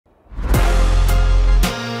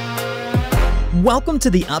Welcome to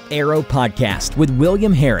the Up Arrow Podcast with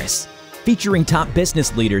William Harris, featuring top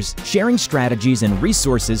business leaders sharing strategies and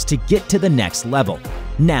resources to get to the next level.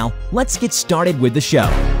 Now, let's get started with the show.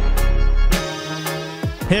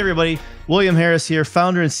 Hey everybody, William Harris here,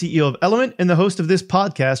 founder and CEO of Element and the host of this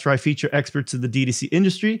podcast where I feature experts in the D2C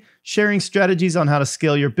industry, sharing strategies on how to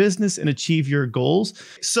scale your business and achieve your goals.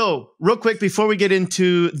 So real quick, before we get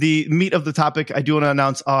into the meat of the topic, I do want to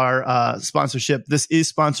announce our sponsorship. This is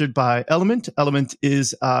sponsored by Element. Element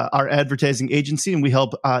is our advertising agency, and we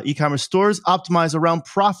help e-commerce stores optimize around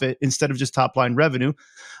profit instead of just top-line revenue.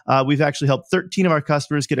 We've actually helped 13 of our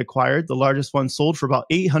customers get acquired. The largest one sold for about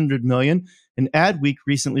 $800 million. And Adweek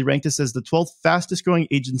recently ranked us as the 12th fastest growing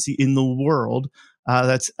agency in the world.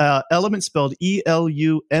 That's Element, spelled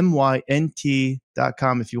ELUMYNT.com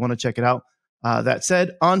if you want to check it out. That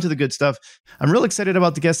said, on to the good stuff. I'm real excited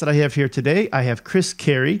about the guest that I have here today. I have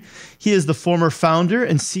Carey. He is the former founder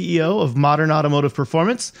and CEO of Modern Automotive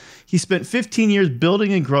Performance. He spent 15 years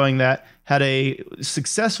building and growing that, had a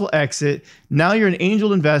successful exit. Now you're an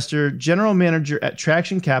angel investor, general manager at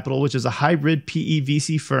Traction Capital, which is a hybrid PE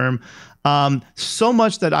VC firm. So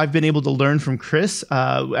much that I've been able to learn from Chris.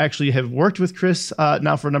 Actually have worked with Chris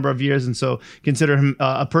now for a number of years, and so consider him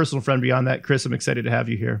a personal friend beyond that. Chris, I'm excited to have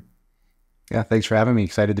you here. Yeah, thanks for having me.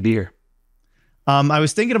 Excited to be here. I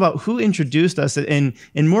was thinking about who introduced us, and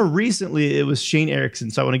more recently it was Shane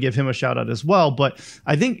Erickson, so I want to give him a shout out as well. But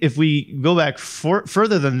I think if we go back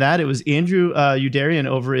further than that, it was Andrew Udarian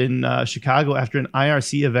over in Chicago after an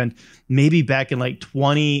IRC event, maybe back in like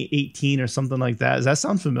 2018 or something like that. Does that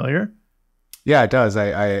sound familiar? Yeah, it does.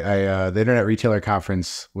 The Internet Retailer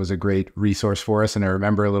Conference was a great resource for us, and I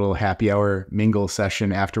remember a little happy hour mingle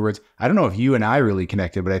session afterwards. I don't know if you and I really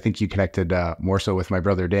connected, but I think you connected more so with my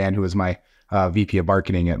brother Dan, who was my VP of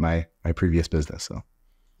marketing at my previous business. So.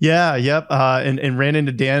 Yeah, yep. And ran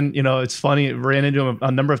into Dan. You know, it's funny. Ran into him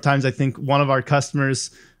a number of times. I think one of our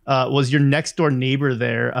customers was your next door neighbor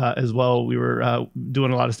there as well. We were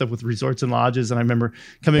doing a lot of stuff with resorts and lodges, and I remember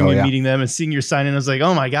coming and meeting them and seeing your sign in. I was like,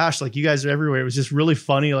 oh my gosh, like you guys are everywhere. It was just really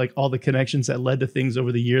funny, like all the connections that led to things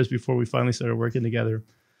over the years before we finally started working together.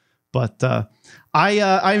 But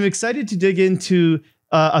I'm excited to dig into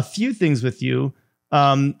a few things with you.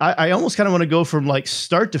 I almost kind of want to go from like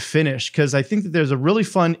start to finish, because I think that there's a really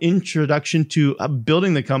fun introduction to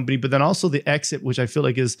building the company, but then also the exit, which I feel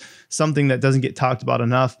like is something that doesn't get talked about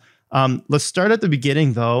enough. Let's start at the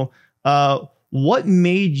beginning though. What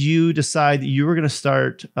made you decide that you were going to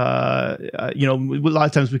start, a lot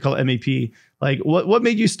of times we call it MAP. Like what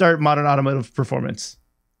made you start Modern Automotive Performance?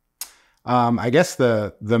 I guess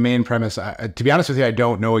the main premise, to be honest with you, I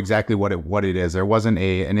don't know exactly what it is. There wasn't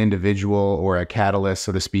an individual or a catalyst,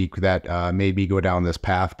 so to speak, that made me go down this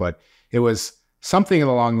path, but it was something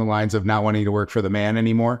along the lines of not wanting to work for the man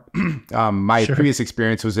anymore. My previous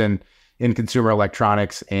experience was in consumer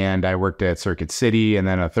electronics, and I worked at Circuit City and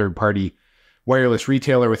then a third-party wireless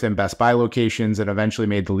retailer within Best Buy locations, and eventually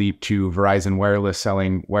made the leap to Verizon Wireless,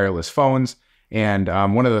 selling wireless phones. And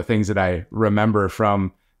one of the things that I remember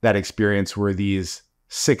from that experience were these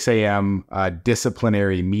 6 a.m.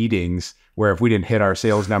 Disciplinary meetings where if we didn't hit our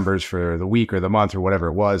sales numbers for the week or the month or whatever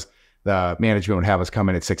it was, the management would have us come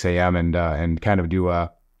in at 6 a.m. and kind of do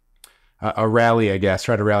a rally, I guess,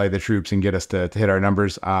 try to rally the troops and get us to hit our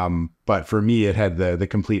numbers. But for me, it had the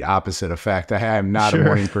complete opposite effect. I am not a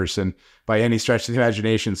morning person by any stretch of the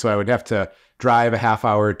imagination. So I would have to drive a half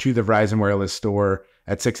hour to the Verizon Wireless store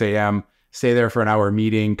at 6 a.m., stay there for an hour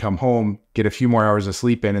meeting, come home, get a few more hours of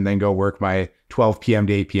sleep in, and then go work my 12 p.m.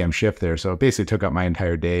 to 8 p.m. shift there. So it basically took up my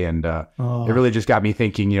entire day. And it really just got me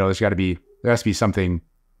thinking, there has to be something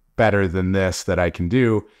better than this that I can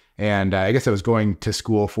do. And I guess I was going to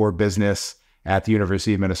school for business at the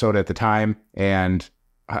University of Minnesota at the time. And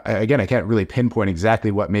I can't really pinpoint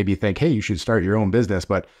exactly what made me think, hey, you should start your own business.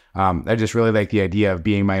 But I just really like the idea of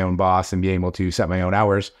being my own boss and being able to set my own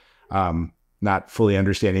hours. Not fully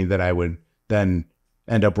understanding that I would then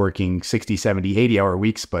end up working 60, 70, 80-hour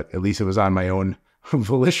weeks, but at least it was on my own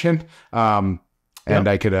volition. And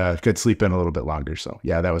I could sleep in a little bit longer. So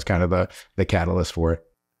yeah, that was kind of the catalyst for it.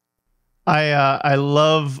 I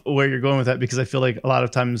love where you're going with that, because I feel like a lot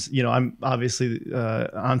of times, I'm obviously an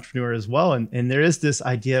entrepreneur as well. And there is this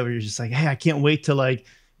idea where you're just like, hey, I can't wait to like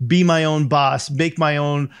be my own boss, make my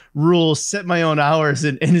own rules, set my own hours.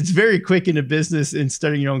 And it's very quick in a business and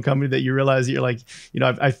starting your own company that you realize that you're like,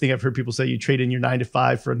 I think I've heard people say you trade in your 9 to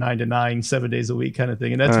 5 for a 9 to 9, 7 days a week kind of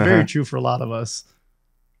thing. And that's very true for a lot of us.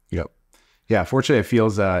 Yep. Yeah. Fortunately,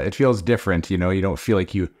 it feels different. You don't feel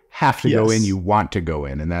like you have to go in, you want to go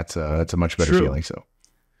in. And that's a much better feeling. So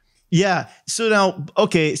Yeah. So now,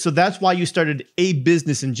 okay. So that's why you started a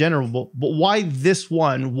business in general, but why this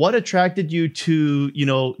one? What attracted you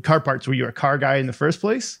to, car parts? Were you a car guy in the first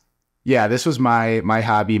place? Yeah, this was my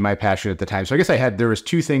hobby, my passion at the time. So I guess there was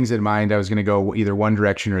two things in mind. I was going to go either one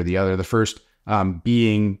direction or the other. The first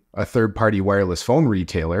being a third-party wireless phone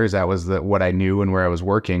retailer, as that was what I knew and where I was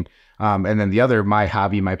working. And then the other, my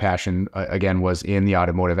hobby, my passion, again, was in the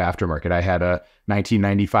automotive aftermarket. I had a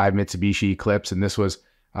 1995 Mitsubishi Eclipse, and this was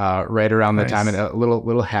right around the time, and a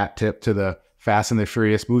little hat tip to the Fast and the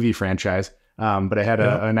Furious movie franchise. But I had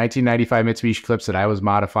a 1995 Mitsubishi Eclipse that I was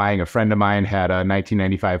modifying. A friend of mine had a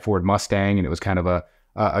 1995 Ford Mustang, and it was kind of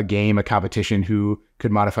a game, a competition who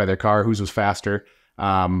could modify their car, whose was faster.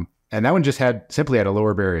 And that one just simply had a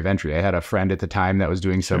lower barrier of entry. I had a friend at the time that was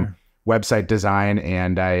doing some website design,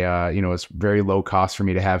 and it was very low cost for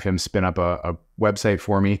me to have him spin up a website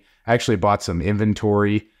for me. I actually bought some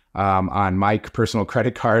inventory on my personal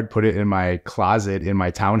credit card, put it in my closet in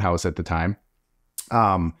my townhouse at the time.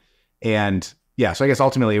 And yeah, so I guess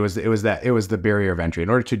ultimately it was the barrier of entry. In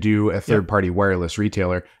order to do a third-party wireless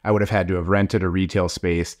retailer, I would have had to have rented a retail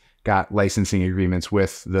space, got licensing agreements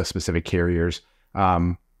with the specific carriers.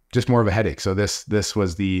 Just more of a headache. So this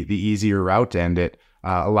was the easier route, and it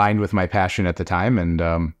aligned with my passion at the time,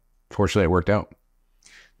 and fortunately it worked out.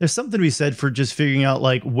 There's something to be said for just figuring out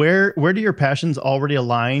like where do your passions already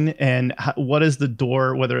align, and what is the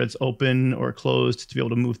door, whether it's open or closed, to be able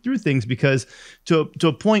to move through things. Because to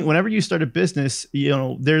a point, whenever you start a business,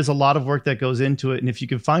 there's a lot of work that goes into it. And if you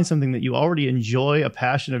can find something that you already enjoy, a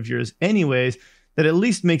passion of yours anyways, that at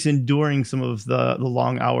least makes enduring some of the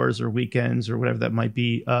long hours or weekends or whatever that might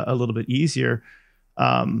be a little bit easier.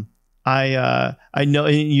 I know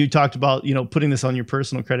you talked about, putting this on your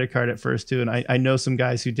personal credit card at first too. And I know some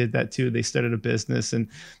guys who did that too. They started a business, and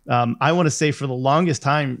I want to say for the longest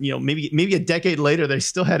time, maybe a decade later, they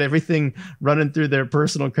still had everything running through their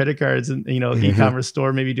personal credit cards, and, e-commerce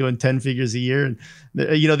store, maybe doing 10 figures a year. And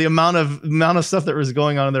the amount of stuff that was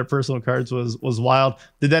going on in their personal cards was wild.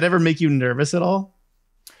 Did that ever make you nervous at all?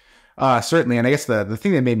 Certainly. And I guess the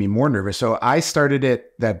thing that made me more nervous, so I started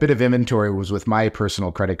that bit of inventory was with my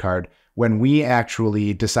personal credit card. When we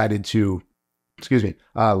actually decided to,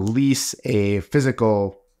 lease a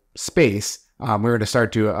physical space, we were to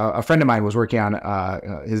start a friend of mine was working on,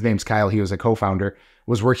 his name's Kyle, he was a co-founder,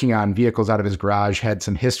 was working on vehicles out of his garage, had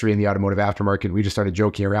some history in the automotive aftermarket. We just started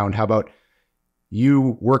joking around. How about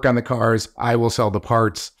you work on the cars, I will sell the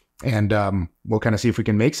parts, and we'll kind of see if we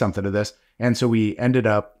can make something of this. And so we ended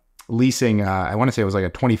up leasing, I want to say it was like a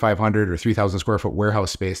 2,500 or 3,000 square foot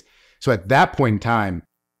warehouse space. So at that point in time,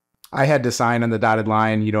 I had to sign on the dotted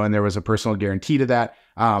line, and there was a personal guarantee to that.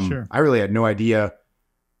 Sure. I really had no idea.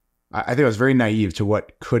 I think I was very naive to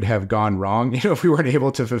what could have gone wrong. If we weren't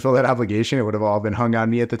able to fulfill that obligation, it would have all been hung on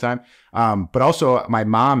me at the time. But also my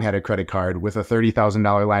mom had a credit card with a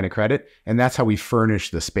 $30,000 line of credit. And that's how we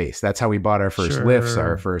furnished the space. That's how we bought our first lifts,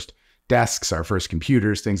 our first desks, our first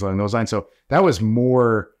computers, things along those lines. So that was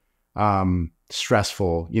more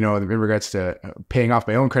stressful, in regards to paying off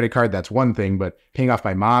my own credit card. That's one thing, but paying off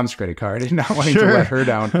my mom's credit card and not wanting to let her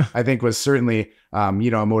down, I think was certainly, a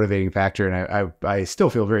motivating factor. And I still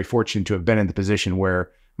feel very fortunate to have been in the position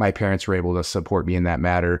where my parents were able to support me in that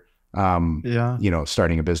matter,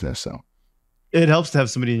 starting a business. So it helps to have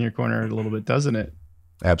somebody in your corner a little bit, doesn't it?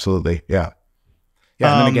 Absolutely. Yeah.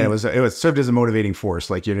 Yeah. And then again, it was served as a motivating force.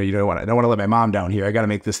 Like, I don't want to let my mom down here. I got to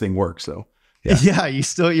make this thing work. So yeah,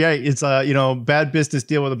 it's a bad business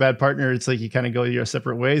deal with a bad partner. It's like you kind of go your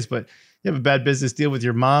separate ways, but you have a bad business deal with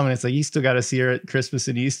your mom, and it's like you still got to see her at Christmas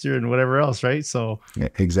and Easter and whatever else, right? So yeah,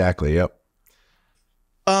 exactly. Yep.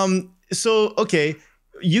 So okay,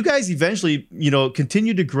 you guys eventually,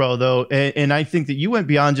 continued to grow though, and I think that you went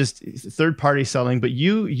beyond just third-party selling, but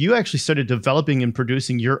you actually started developing and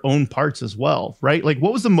producing your own parts as well, right? Like,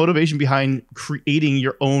 what was the motivation behind creating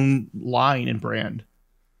your own line and brand?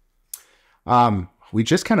 We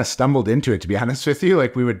just kind of stumbled into it, to be honest with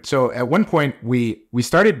you. So at one point we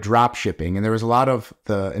started drop shipping, and there was a lot of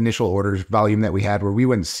the initial orders volume that we had where we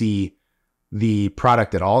wouldn't see the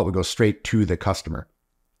product at all. It would go straight to the customer.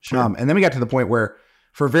 Sure. And then we got to the point where,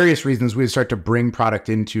 for various reasons, we would start to bring product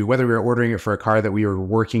into, whether we were ordering it for a car that we were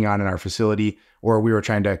working on in our facility, or we were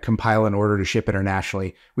trying to compile an order to ship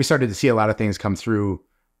internationally. We started to see a lot of things come through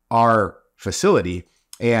our facility.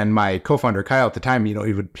 And my co-founder, Kyle, at the time, he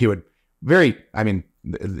would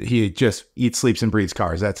he just eats, sleeps, and breathes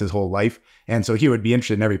cars. That's his whole life. And so he would be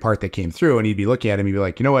interested in every part that came through, and he'd be looking at it and he'd be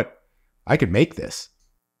like, you know what? I could make this.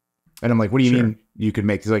 And I'm like, what do you mean you could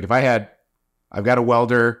make this? Like, I've got a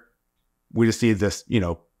welder, we just need this,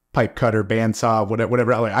 pipe cutter, bandsaw,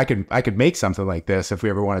 whatever. Like I could make something like this if we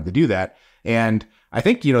ever wanted to do that. And I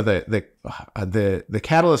think, you know, the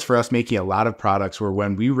catalyst for us making a lot of products were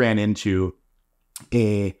when we ran into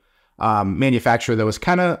a manufacturer that was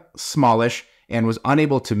kind of smallish and was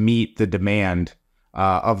unable to meet the demand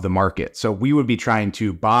of the market. So we would be trying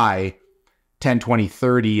to buy 10, 20,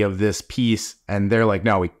 30 of this piece, and they're like,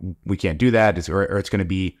 no, we can't do that, or it's going to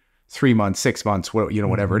be 3 months, 6 months,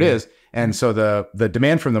 whatever it is. And so the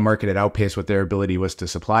demand from the market had outpaced what their ability was to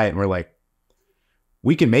supply it. And we're like,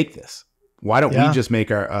 we can make this. Why don't we just make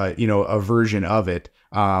our, a version of it?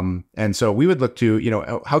 And so we would look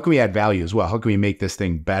to, how can we add value as well? How can we make this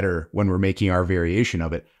thing better when we're making our variation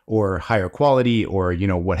of it, or higher quality, or,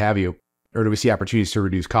 what have you? Or do we see opportunities to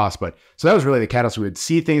reduce costs? But so that was really the catalyst. We would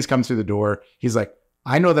see things come through the door. He's like,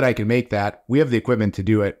 I know that I can make that. We have the equipment to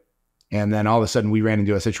do it. And then all of a sudden we ran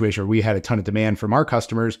into a situation where we had a ton of demand from our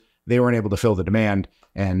customers. They weren't able to fill the demand.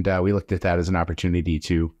 And we looked at that as an opportunity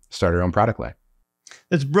to start our own product line.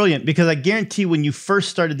 That's brilliant, because I guarantee when you first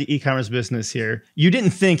started the e-commerce business here, you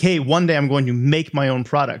didn't think, hey, one day I'm going to make my own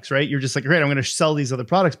products, right? You're just like, great, I'm going to sell these other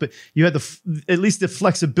products. But you had at least the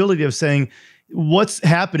flexibility of saying, what's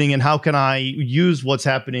happening and how can I use what's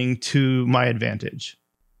happening to my advantage?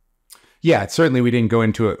 Yeah, certainly we didn't go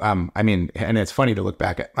into it. And it's funny to look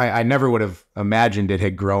back at. I never would have imagined it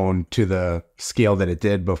had grown to the scale that it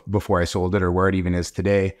did before I sold it, or where it even is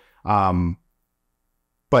today.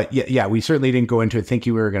 But yeah, we certainly didn't go into it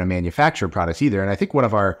thinking we were going to manufacture products either. And I think one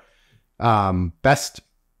of our best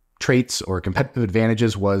traits or competitive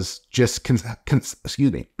advantages was just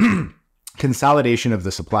consolidation of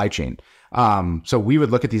the supply chain. So we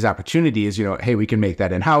would look at these opportunities, hey, we can make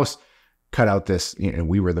that in-house, cut out this,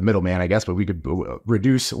 we were the middleman, I guess, but we could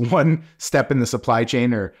reduce one step in the supply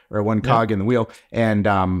chain or one cog in the wheel, and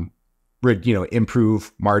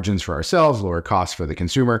improve margins for ourselves, lower costs for the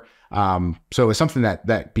consumer. So it was something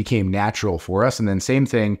that became natural for us. And then same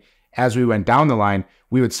thing, as we went down the line,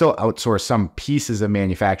 we would still outsource some pieces of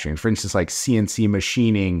manufacturing, for instance, like CNC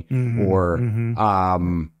machining or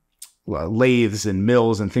lathes and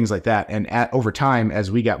mills and things like that. And over time, as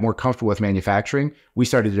we got more comfortable with manufacturing, we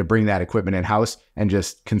started to bring that equipment in-house and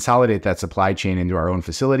just consolidate that supply chain into our own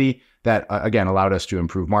facility. That, again, allowed us to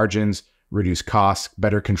improve margins, reduce costs,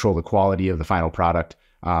 better control the quality of the final product.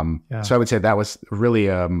 So I would say that was really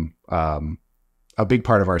a big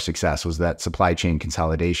part of our success, was that supply chain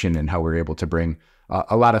consolidation and how we were able to bring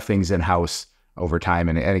a lot of things in-house over time,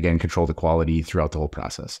 and again, control the quality throughout the whole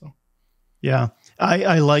process. So. Yeah,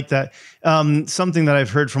 I like that. Something that I've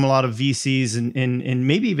heard from a lot of VCs and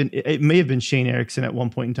maybe even, it may have been Shane Erickson at one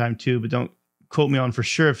point in time too, but don't quote me on for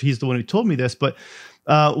sure if he's the one who told me this, but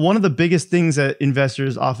one of the biggest things that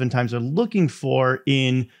investors oftentimes are looking for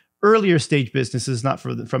in earlier stage businesses, not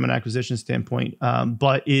from an acquisition standpoint,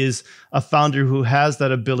 but is a founder who has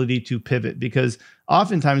that ability to pivot, because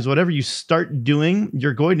oftentimes whatever you start doing,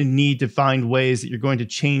 you're going to need to find ways that you're going to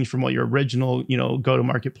change from what your original,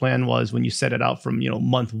 go-to-market plan was when you set it out from,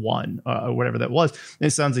 month one or whatever that was. And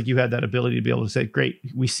it sounds like you had that ability to be able to say, great,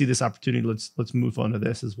 we see this opportunity. Let's move on to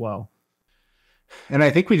this as well. And I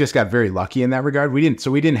think we just got very lucky in that regard. We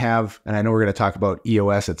didn't have, and I know we're going to talk about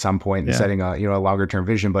EOS at some point and setting a longer term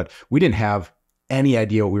vision, but we didn't have any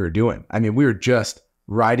idea what we were doing. I mean, we were just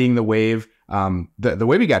riding the wave. The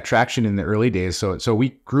way we got traction in the early days. So we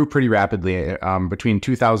grew pretty rapidly. Between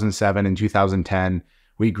 2007 and 2010,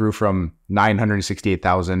 we grew from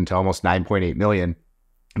 968,000 to almost 9.8 million.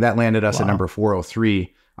 That landed us at number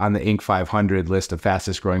 403 on the Inc. 500 list of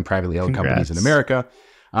fastest growing privately held companies in America.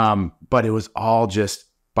 But it was all just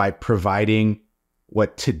by providing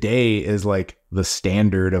what today is like the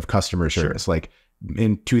standard of customer service. Like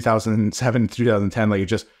in 2007, 2010, like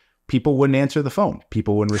people wouldn't answer the phone.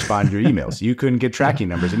 People wouldn't respond to your emails. You couldn't get tracking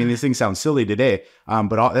numbers. I mean, these things sound silly today,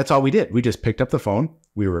 but that's all we did. We just picked up the phone.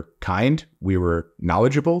 We were kind. We were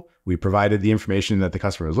knowledgeable. We provided the information that the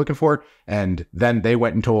customer was looking for. And then they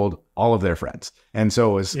went and told all of their friends. And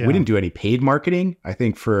so we didn't do any paid marketing. I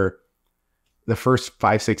think for the first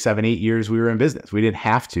 5, 6, 7, 8 years we were in business, we didn't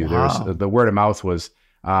have to. Wow. The word of mouth was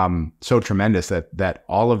so tremendous that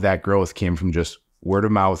all of that growth came from just word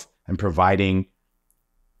of mouth and providing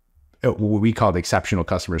what we called exceptional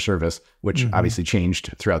customer service, which obviously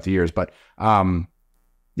changed throughout the years. But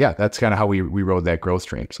that's kind of how we rode that growth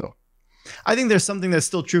train. So I think there's something that's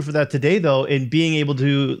still true for that today, though, in being able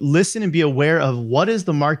to listen and be aware of what is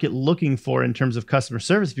the market looking for in terms of customer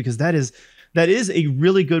service, because that is a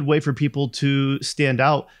really good way for people to stand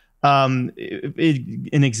out. An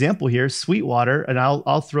example here, Sweetwater, and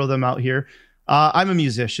I'll throw them out here. I'm a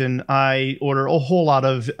musician. I order a whole lot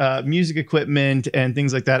of music equipment and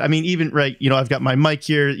things like that. I mean, even right, I've got my mic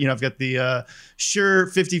here. I've got the Shure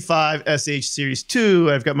 55 SH Series 2.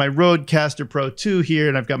 I've got my Rodecaster Pro 2 here,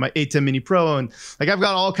 and I've got my A10 Mini Pro, and like I've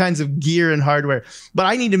got all kinds of gear and hardware. But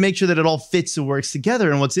I need to make sure that it all fits and works together.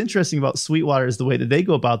 And what's interesting about Sweetwater is the way that they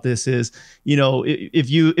go about this is, if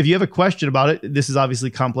you have a question about it, this is obviously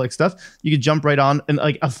complex stuff. You could jump right on and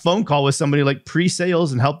like a phone call with somebody like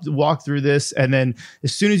pre-sales and help walk through this. And then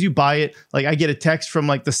as soon as you buy it, like I get a text from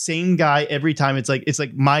like the same guy every time. It's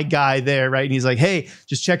like my guy there, right? And he's like, hey,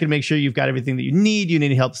 just check and make sure you've got everything that you need. You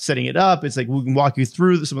need help setting it up. It's like, we can walk you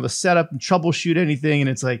through some of the setup and troubleshoot anything. And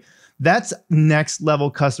it's like, that's next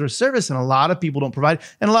level customer service. And a lot of people don't provide,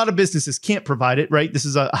 and a lot of businesses can't provide it, right? This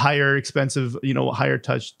is a higher expensive, higher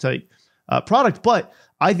touch type product. But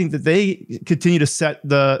I think that they continue to set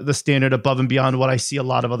the standard above and beyond what I see a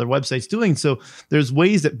lot of other websites doing. So there's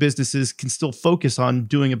ways that businesses can still focus on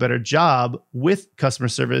doing a better job with customer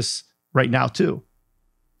service right now too.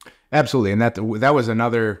 Absolutely. And that was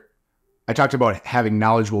another, I talked about having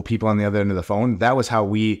knowledgeable people on the other end of the phone. That was how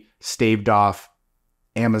we staved off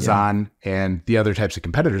Amazon and the other types of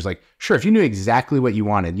competitors. Like, sure, if you knew exactly what you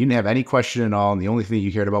wanted, you didn't have any question at all, and the only thing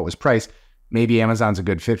you cared about was price, maybe Amazon's a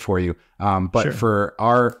good fit for you. But sure, for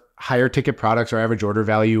our higher ticket products, our average order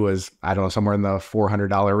value was, I don't know, somewhere in the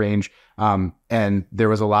 $400 range. And there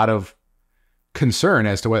was a lot of concern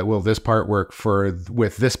as to will this part work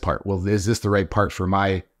with this part? Is this the right part for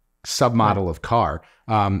my submodel of car?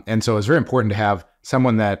 And so it's very important to have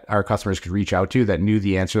someone that our customers could reach out to that knew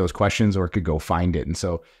the answer to those questions or could go find it. And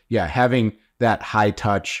so, yeah, having that high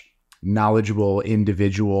touch, knowledgeable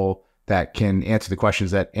individual that can answer the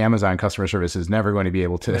questions that Amazon customer service is never going to be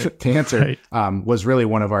able to answer was really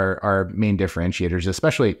one of our main differentiators,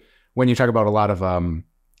 especially when you talk about a lot of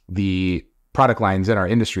the product lines in our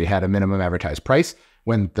industry had a minimum advertised price.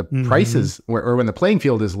 When the prices or when the playing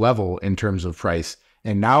field is level in terms of price,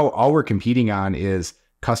 and now all we're competing on is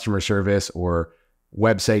customer service or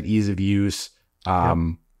website ease of use,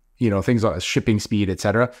 things like shipping speed, et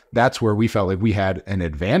cetera. That's where we felt like we had an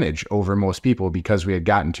advantage over most people because we had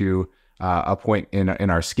gotten to a point in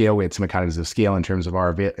our scale. We had some economies of scale in terms of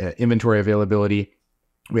our inventory availability.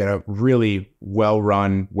 We had a really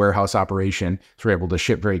well-run warehouse operation, so we were able to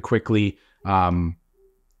ship very quickly.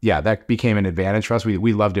 That became an advantage for us.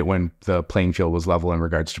 We loved it when the playing field was level in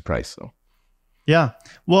regards to price. So. Yeah.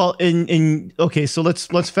 Well, okay, so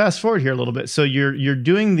let's fast forward here a little bit. So you're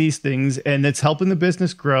doing these things and it's helping the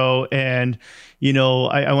business grow. And,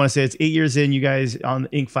 I want to say it's 8 years in, you guys on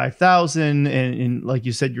Inc. 5000 and like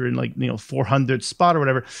you said, you're in 400 spot or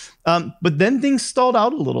whatever. But then things stalled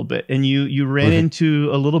out a little bit and you ran into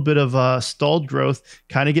a little bit of stalled growth,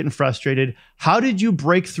 kind of getting frustrated. How did you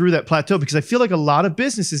break through that plateau? Because I feel like a lot of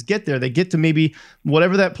businesses get there. They get to maybe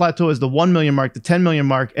whatever that plateau is, the 1 million mark, the 10 million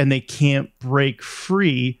mark, and they can't break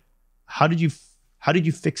free. How did you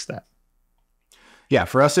fix that? Yeah,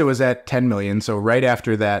 for us, it was at 10 million. So right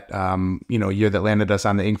after that, year that landed us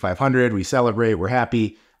on the Inc. 500, we celebrate, we're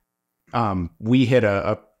happy. We hit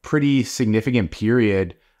a pretty significant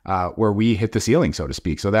period where we hit the ceiling, so to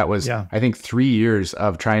speak. So that was, I think, 3 years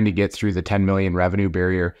of trying to get through the 10 million revenue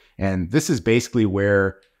barrier. And this is basically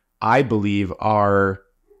where I believe our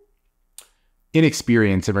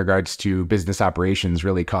inexperience in regards to business operations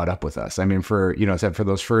really caught up with us. I mean, for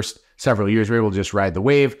those first several years, we were able to just ride the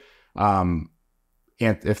wave.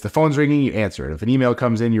 And if the phone's ringing, you answer it. If an email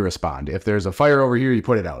comes in, you respond. If there's a fire over here, you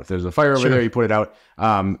put it out. If there's a fire over there, you put it out.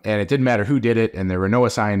 And it didn't matter who did it, and there were no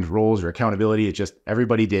assigned roles or accountability. It just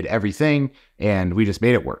everybody did everything, and we just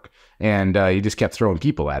made it work. And you just kept throwing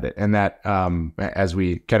people at it. And that, as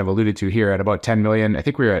we kind of alluded to here, at about 10 million, I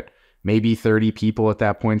think we were at maybe 30 people at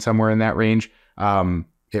that point, somewhere in that range.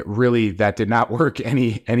 That did not work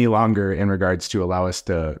any longer in regards to allow us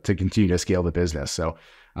to continue to scale the business. So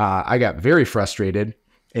I got very frustrated,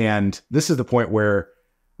 and this is the point where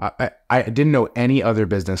I didn't know any other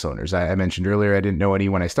business owners. I mentioned earlier, I didn't know any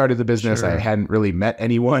when I started the business. I hadn't really met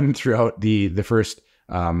anyone throughout the first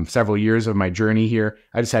several years of my journey here.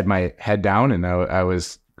 I just had my head down and I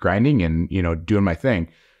was grinding and, doing my thing.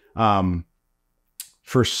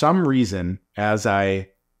 For some reason, as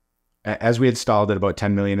we had stalled at about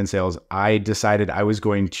 10 million in sales, I decided I was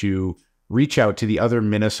going to reach out to the other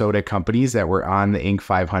Minnesota companies that were on the Inc.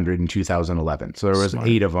 500 in 2011. So there was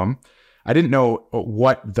 8 of them. I didn't know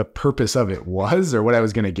what the purpose of it was or what I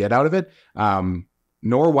was going to get out of it,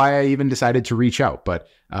 nor why I even decided to reach out. But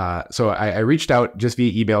so I reached out just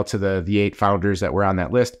via email to the 8 founders that were on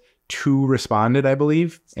that list. 2 responded, I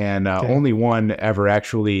believe, and only 1 ever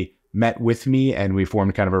actually met with me, and we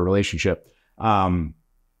formed kind of a relationship.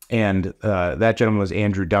 And that gentleman was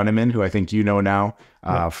Andrew Dunneman, who I think you know now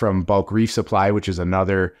from Bulk Reef Supply, which is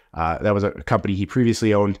another, that was a company he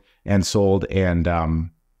previously owned and sold, and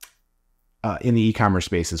in the e-commerce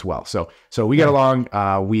space as well. So we got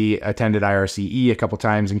along. We attended IRCE a couple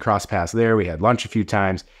times and crossed paths there. We had lunch a few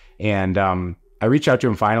times, and I reached out to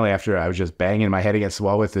him finally after I was just banging my head against the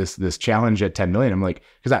wall with this challenge at 10 million. I'm like,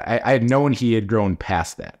 because I had known he had grown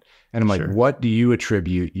past that. And I'm like, what do you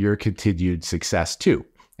attribute your continued success to?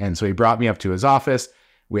 And so he brought me up to his office.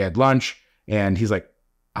 We had lunch, and he's like,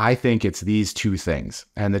 I think it's these two things.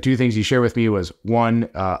 And the two things he shared with me was one,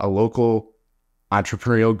 a local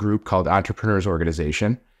entrepreneurial group called Entrepreneurs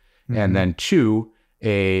Organization. And then two,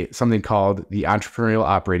 something called the Entrepreneurial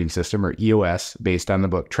Operating System, or EOS, based on the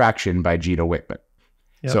book Traction by Gino Wickman.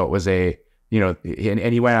 So it was and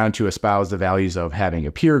he went on to espouse the values of having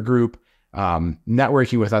a peer group,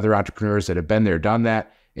 networking with other entrepreneurs that have been there, done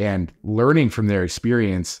that, and learning from their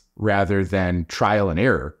experience rather than trial and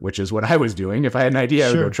error, which is what I was doing. If I had an idea,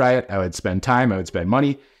 I would go try it. I would spend time, I would spend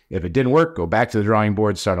money. If it didn't work, go back to the drawing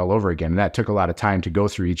board, start all over again. And that took a lot of time to go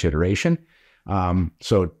through each iteration. Sharing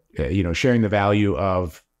the value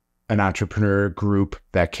of an entrepreneur group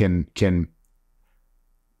that can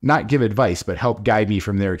not give advice, but help guide me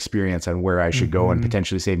from their experience on where I should go and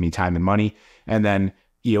potentially save me time and money. And then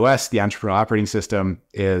EOS, the Entrepreneurial Operating System,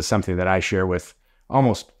 is something that I share with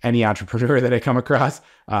almost any entrepreneur that I come across.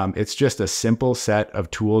 It's just a simple set of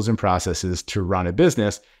tools and processes to run a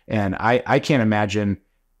business. And I can't imagine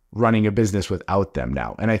running a business without them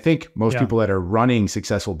now. And I think most people that are running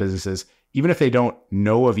successful businesses, even if they don't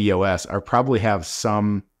know of EOS, are probably have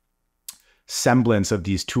some semblance of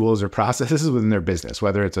these tools or processes within their business,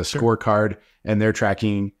 whether it's a scorecard and they're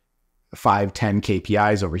tracking 5, 10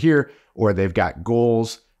 KPIs over here, or they've got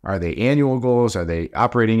goals. Are they annual goals? Are they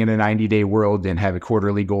operating in a 90-day world and have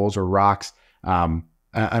quarterly goals or rocks? An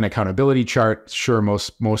accountability chart. Sure,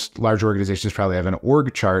 most large organizations probably have an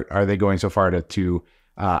org chart. Are they going so far to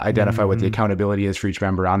identify what the accountability is for each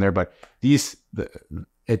member on there? But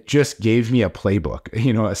it just gave me a playbook,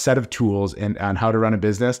 a set of tools on how to run a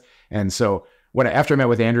business. And so after I met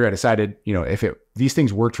with Andrew, I decided, if these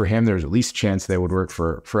things worked for him, there's at least a chance they would work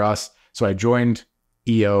for us. So I joined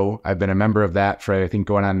EO. I've been a member of that for, I think,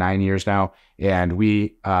 going on 9 years now. And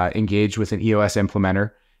we engaged with an EOS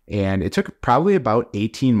implementer. And it took probably about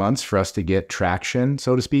 18 months for us to get traction,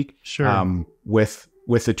 so to speak, with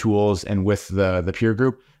the tools and with the peer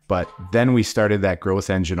group. But then we started that growth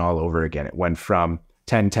engine all over again. It went from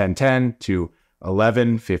 10, 10, 10 to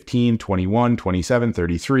 11, 15, 21, 27,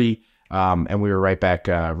 33. And we were right back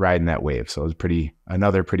riding that wave. So it was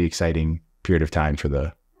another pretty exciting period of time for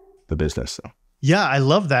the business. So. Yeah, I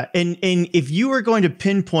love that. And if you were going to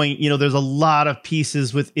pinpoint, there's a lot of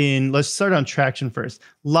pieces within, let's start on Traction first.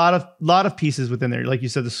 A lot of pieces within there. Like you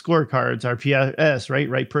said, the scorecards, RPS,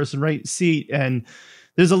 right person, right seat. And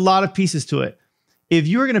there's a lot of pieces to it. If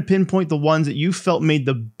you were going to pinpoint the ones that you felt made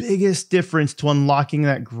the biggest difference to unlocking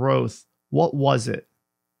that growth, what was it?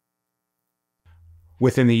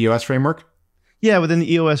 Within the EOS framework? Yeah, within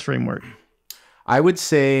the EOS framework. I would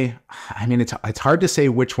say, it's hard to say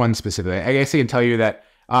which one specifically. I guess I can tell you that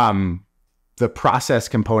the process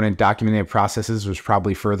component, documenting processes, was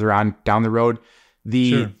probably further on down the road.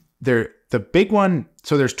 The big one,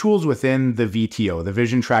 so there's tools within the VTO, the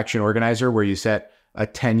Vision Traction Organizer, where you set a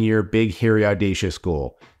 10-year big, hairy, audacious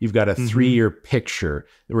goal. You've got a 3-year picture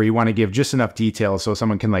where you want to give just enough detail so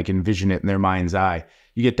someone can envision it in their mind's eye.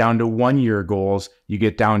 You get down to 1-year goals. You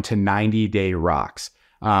get down to 90-day rocks.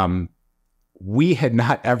 We had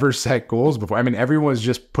not ever set goals before. Everyone was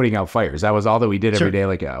just putting out fires. That was all that we did every day.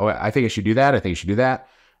 I think I should do that. I think I should do that.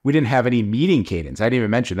 We didn't have any meeting cadence. I didn't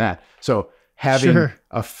even mention that. So having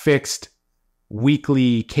a fixed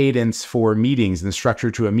weekly cadence for meetings and structure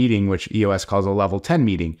to a meeting, which EOS calls a level 10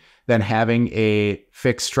 meeting, then having a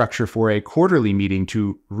fixed structure for a quarterly meeting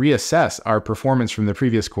to reassess our performance from the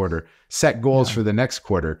previous quarter, set goals for the next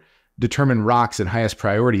quarter, determine rocks and highest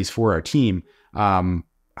priorities for our team.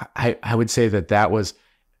 I would say that was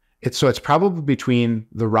it. So it's probably between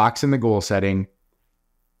the rocks and the goal setting,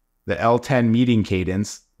 the L10 meeting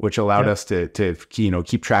cadence, which allowed us to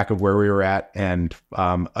keep track of where we were at and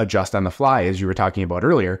adjust on the fly, as you were talking about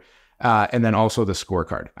earlier. And then also the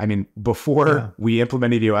scorecard. Before we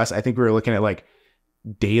implemented EOS, I think we were looking at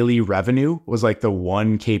daily revenue was the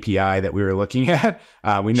one KPI that we were looking at.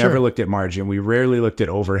 We never looked at margin. We rarely looked at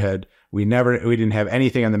overhead. We didn't have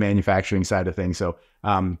anything on the manufacturing side of things. So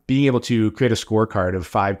being able to create a scorecard of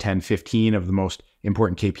 5, 10, 15 of the most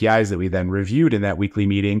important KPIs that we then reviewed in that weekly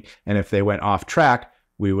meeting. And if they went off track,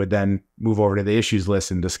 we would then move over to the issues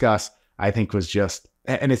list and discuss, I think was just,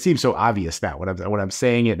 and it seems so obvious now when I'm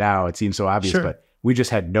saying it now, it seems so obvious, Sure. but we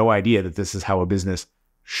just had no idea that this is how a business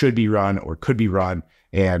should be run or could be run.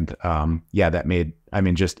 And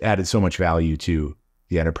that just added so much value to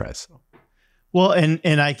the enterprise. Well,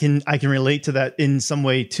 and I can relate to that in some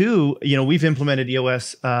way too. We've implemented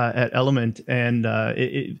EOS at Element, and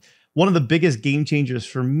one of the biggest game changers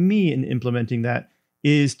for me in implementing that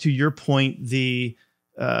is, to your point, the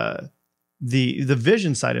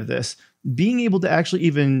vision side of this, being able to actually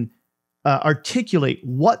even articulate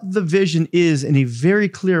what the vision is in a very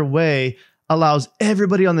clear way allows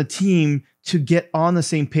everybody on the team to get on the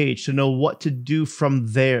same page, to know what to do from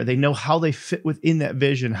there. They know how they fit within that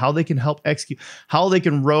vision, how they can help execute, how they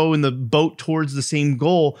can row in the boat towards the same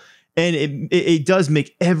goal. And it does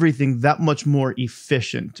make everything that much more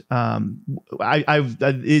efficient.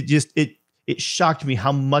 It shocked me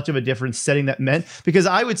how much of a difference setting that meant, because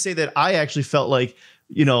I would say that I actually felt like,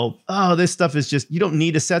 this stuff is just, you don't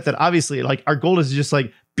need to set that. Obviously, like, our goal is to just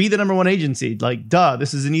like be the number one agency. Like, duh,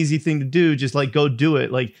 this is an easy thing to do. Just like go do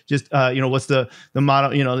it. Like, just what's the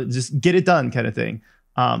motto? Just get it done, kind of thing.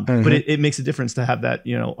 But it makes a difference to have that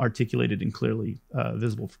articulated and clearly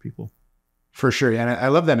visible for people. For sure. And I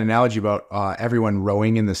love that analogy about everyone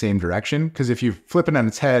rowing in the same direction. Because if you flip it on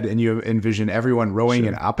its head and you envision everyone rowing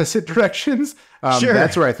in opposite directions,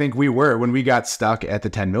 that's where I think we were when we got stuck at the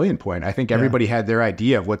 10 million point. I think everybody had their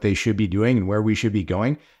idea of what they should be doing and where we should be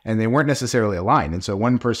going, and they weren't necessarily aligned. And so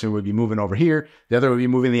one person would be moving over here, the other would be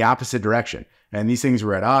moving the opposite direction. And these things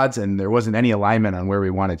were at odds, and there wasn't any alignment on where we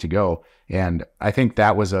wanted to go. And I think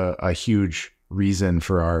that was a huge reason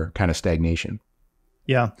for our kind of stagnation.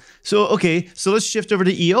 Yeah. So, okay. So let's shift over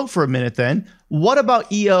to EO for a minute then. What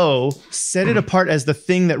about EO set it apart as the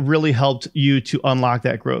thing that really helped you to unlock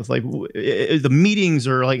that growth? Like, the meetings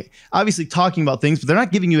are like obviously talking about things, but they're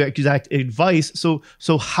not giving you exact advice.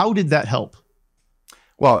 So how did that help?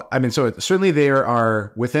 Well, so certainly there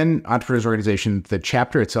are, within Entrepreneurs Organization, the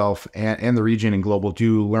chapter itself and the region and global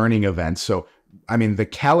do learning events. So the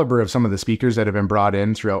caliber of some of the speakers that have been brought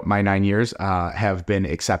in throughout my 9 years have been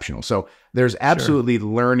exceptional. So there's absolutely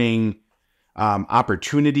learning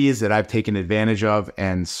opportunities that I've taken advantage of,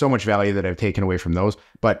 and so much value that I've taken away from those.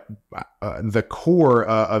 But the core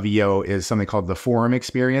of EO is something called the forum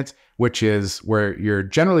experience, which is where you're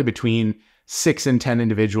generally between 6 and 10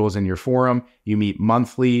 individuals in your forum. You meet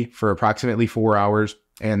monthly for approximately 4 hours,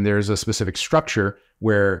 and there's a specific structure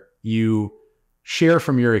where you share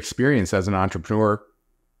from your experience as an entrepreneur.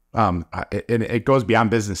 And it goes beyond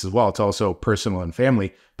business as well. It's also personal and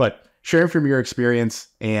family, but sharing from your experience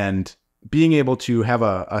and being able to have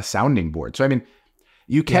a sounding board. So,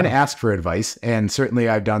 you can ask for advice, and certainly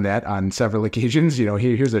I've done that on several occasions.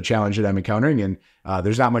 Here's a challenge that I'm encountering, and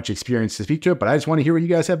there's not much experience to speak to it, but I just want to hear what you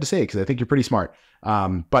guys have to say, because I think you're pretty smart.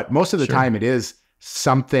 But most of the time it is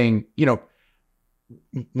something,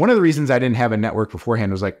 one of the reasons I didn't have a network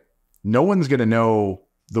beforehand was like, no one's going to know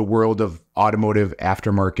the world of automotive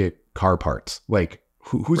aftermarket car parts. Like,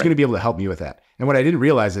 who's going to be able to help me with that? And what I didn't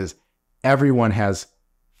realize is everyone has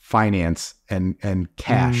finance and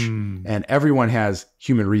cash, and everyone has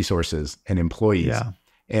human resources and employees,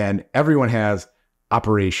 and everyone has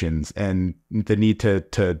operations and the need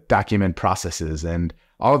to document processes and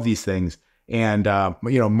all of these things. And,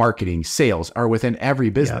 marketing, sales are within every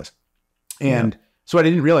business. And so what I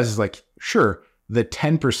didn't realize is like, sure, the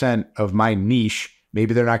 10% of my niche,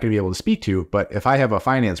 maybe they're not going to be able to speak to, but if I have a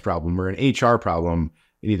finance problem or an HR problem,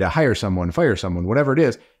 you need to hire someone, fire someone, whatever it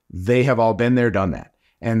is, they have all been there, done that.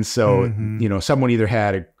 And so, someone either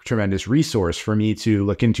had a tremendous resource for me to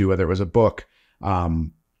look into, whether it was a book,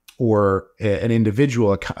 or an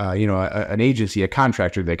individual, an agency, a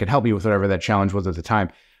contractor that could help me with whatever that challenge was at the time.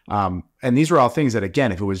 And these were all things that,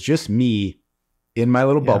 again, if it was just me in my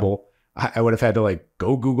little bubble, I would have had to like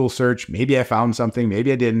go Google search. Maybe I found something,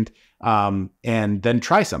 maybe I didn't, and then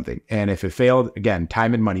try something. And if it failed, again,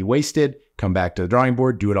 time and money wasted, come back to the drawing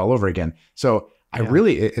board, do it all over again. So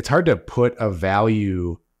it's hard to put a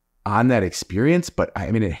value on that experience, but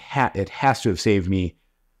it has to have saved me.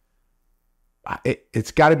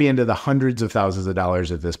 It's got to be into the hundreds of thousands of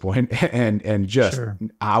dollars at this point, and just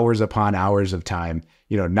hours upon hours of time,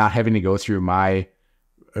 not having to go through my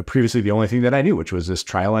previously the only thing that I knew, which was this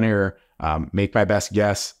trial and error, make my best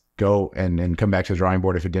guess, go and come back to the drawing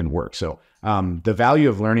board if it didn't work. So the value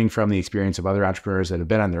of learning from the experience of other entrepreneurs that have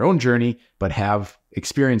been on their own journey, but have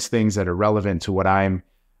experienced things that are relevant to what I'm,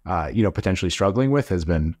 potentially struggling with, has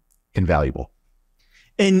been invaluable.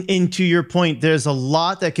 And to your point, there's a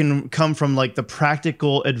lot that can come from like the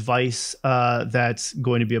practical advice that's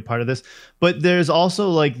going to be a part of this, but there's also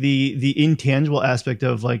like the intangible aspect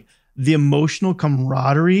of like the emotional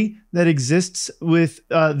camaraderie that exists with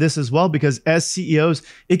this as well, because as CEOs,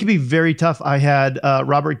 it can be very tough. I had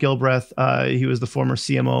Robert Gilbreth, he was the former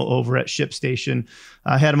CMO over at ShipStation.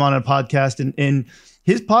 I had him on a podcast, and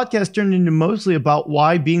his podcast turned into mostly about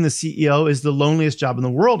why being the CEO is the loneliest job in the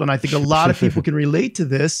world. And I think a lot of people can relate to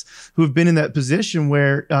this who have been in that position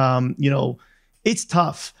where, it's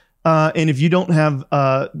tough. And if you don't have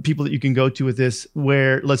people that you can go to with this,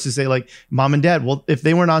 where let's just say like mom and dad, well, if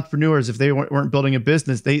they weren't entrepreneurs, if they weren't building a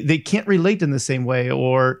business, they can't relate in the same way.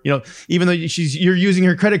 Or, even though you're using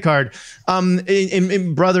her credit card,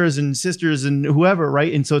 and brothers and sisters and whoever,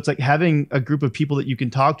 right? And so it's like having a group of people that you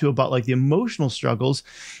can talk to about like the emotional struggles.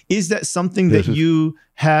 Is that something that you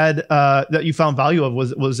had, that you found value of?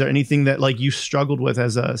 Was there anything that like you struggled with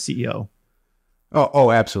as a CEO?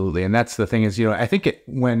 Oh, absolutely. And that's the thing is, I think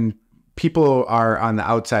when people are on the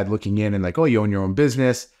outside looking in and like, oh, you own your own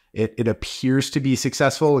business, it appears to be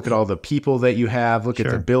successful. Look at all the people that you have, look at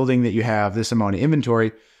the building that you have, this amount of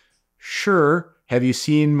inventory. Sure. Have you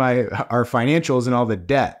seen our financials and all the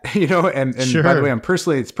debt, and by the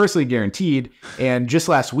way, it's personally guaranteed. And just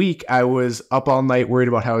last week I was up all night worried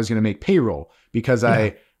about how I was going to make payroll because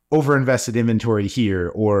I overinvested inventory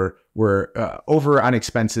here, or we're over on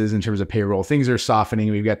expenses in terms of payroll. Things are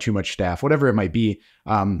softening. We've got too much staff, whatever it might be.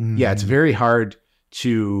 Yeah, it's very hard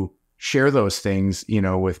to share those things,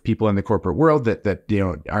 with people in the corporate world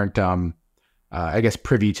that aren't, I guess,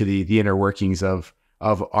 privy to the inner workings of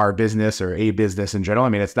our business or a business in general. I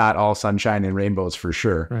mean, it's not all sunshine and rainbows for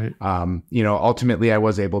sure. Right. Ultimately I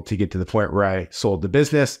was able to get to the point where I sold the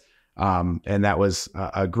business. And that was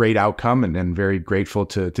a great outcome and very grateful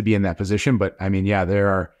to be in that position. But I mean, yeah, there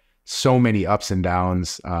are so many ups and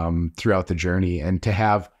downs throughout the journey, and to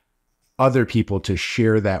have other people to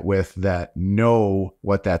share that with that know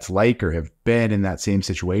what that's like or have been in that same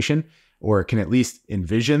situation or can at least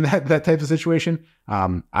envision that type of situation,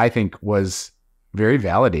 I think was very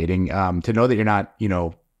validating to know that you're not,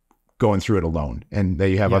 going through it alone and that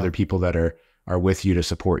you have other people that are with you to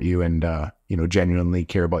support you and, genuinely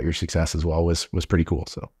care about your success as well was pretty cool.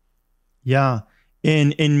 So, yeah.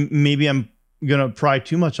 And maybe I'm going to pry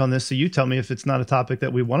too much on this. So you tell me if it's not a topic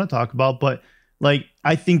that we want to talk about, but like,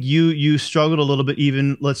 I think you struggled a little bit,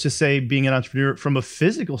 even let's just say being an entrepreneur from a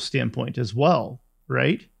physical standpoint as well.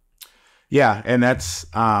 Right. Yeah. And that's,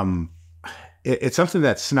 it's something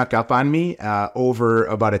that snuck up on me, over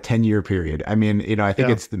about a 10-year period. I mean, I think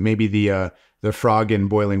it's maybe the frog in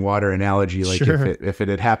boiling water analogy. Like if it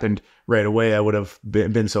had happened right away, I would have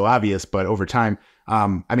been so obvious, but over time,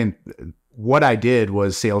 I mean, what I did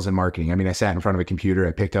was sales and marketing. I mean, I sat in front of a computer,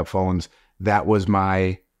 I picked up phones. That was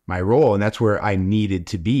my role. And that's where I needed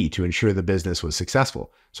to be to ensure the business was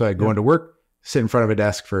successful. So I'd go into work, sit in front of a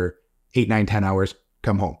desk for 8, 9, 10 hours,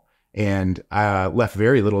 come home. And I left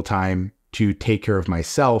very little time to take care of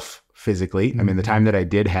myself physically. I mean, the time that I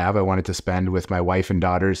did have, I wanted to spend with my wife and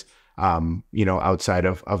daughters, outside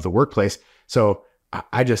of the workplace. So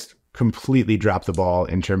I just completely dropped the ball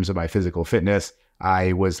in terms of my physical fitness.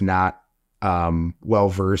 I was not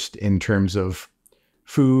well-versed in terms of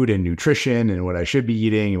food and nutrition and what I should be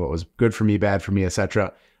eating and what was good for me, bad for me,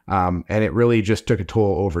 etc. And it really just took a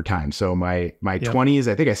toll over time. So my 20s,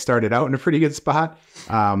 I think I started out in a pretty good spot.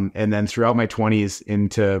 And then throughout my 20s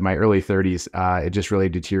into my early 30s, it just really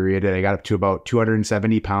deteriorated. I got up to about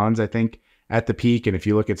 270 pounds, I think, at the peak. And if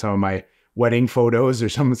you look at some of my wedding photos or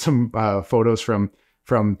some photos from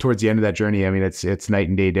towards the end of that journey, I mean, it's night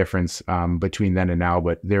and day difference between then and now.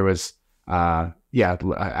 But there was, I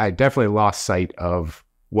definitely lost sight of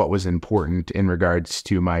what was important in regards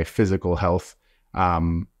to my physical health.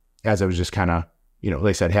 As I was just kind of, like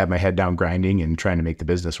I said, had my head down grinding and trying to make the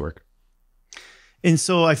business work. And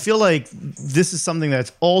so I feel like this is something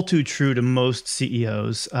that's all too true to most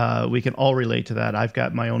CEOs. We can all relate to that. I've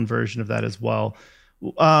got my own version of that as well.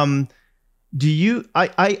 I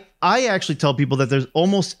actually tell people that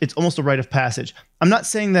it's almost a rite of passage. I'm not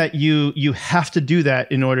saying that you have to do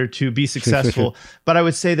that in order to be successful, but I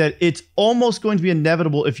would say that it's almost going to be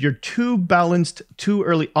inevitable if you're too balanced too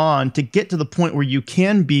early on to get to the point where you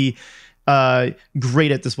can be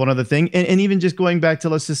great at this one other thing. And even just going back to,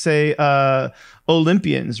 let's just say,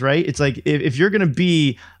 Olympians, right? It's like, if you're going to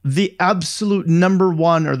be the absolute number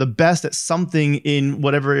one or the best at something in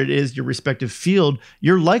whatever it is, your respective field,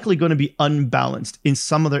 you're likely going to be unbalanced in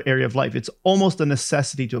some other area of life. It's almost a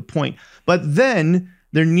necessity to a point. But then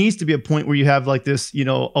there needs to be a point where you have like this,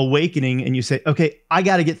 awakening and you say, okay, I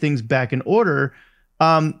got to get things back in order.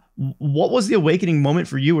 What was the awakening moment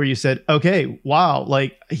for you where you said, okay, wow,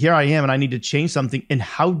 like here I am and I need to change something? And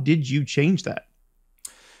how did you change that?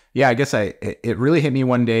 Yeah, I guess it really hit me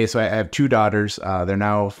one day. So I have two daughters. They're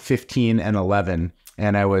now 15 and 11.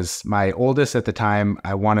 And my oldest at the time,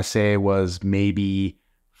 I want to say was maybe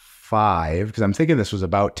 5, because I'm thinking this was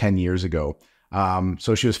about 10 years ago.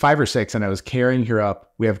 So she was 5 or 6, and I was carrying her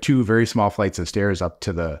up. We have 2 very small flights of stairs up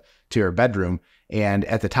to her bedroom. And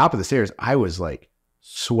at the top of the stairs, I was like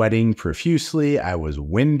sweating profusely. I was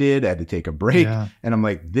winded. I had to take a break. Yeah. And I'm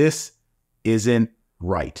like, this isn't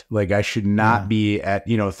right. Like, I should not be at,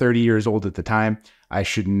 30 years old at the time. I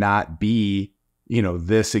should not be,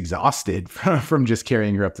 this exhausted from just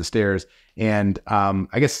carrying her up the stairs. And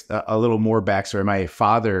I guess a little more backstory. My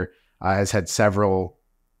father has had several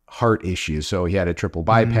heart issues. So he had a triple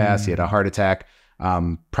bypass. He had a heart attack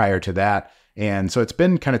prior to that. And so it's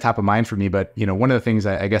been kind of top of mind for me. But, one of the things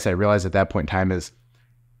I guess I realized at that point in time is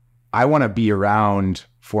I want to be around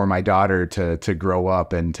for my daughter to grow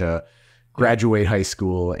up and to graduate high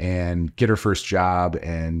school and get her first job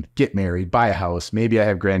and get married, buy a house. Maybe I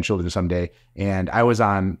have grandchildren someday. And I was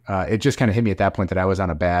it just kind of hit me at that point that I was on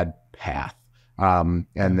a bad path. And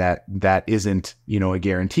that isn't, a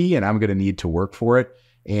guarantee, and I'm going to need to work for it.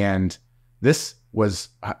 And this was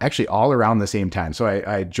actually all around the same time. So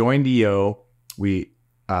I joined EO. We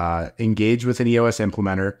engaged with an EOS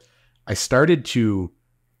implementer. I started to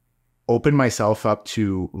open myself up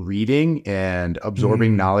to reading and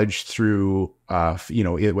absorbing knowledge through,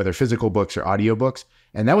 whether physical books or audiobooks.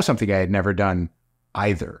 And that was something I had never done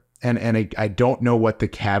either. And I don't know what the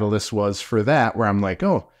catalyst was for that, where I'm like,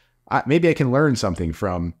 maybe I can learn something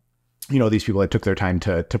from, these people that took their time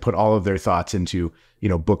to put all of their thoughts into,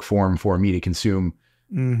 book form for me to consume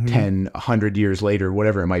 10, 100 years later,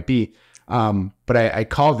 whatever it might be. But I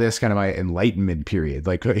call this kind of my enlightenment period,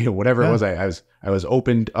 like, whatever it was. I was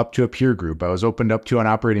opened up to a peer group. I was opened up to an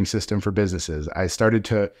operating system for businesses. I started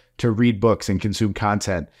to read books and consume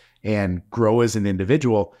content and grow as an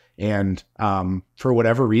individual. And for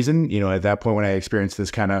whatever reason, at that point when I experienced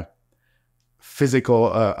this kind of physical,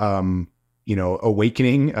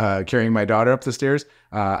 awakening, carrying my daughter up the stairs,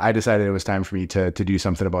 I decided it was time for me to do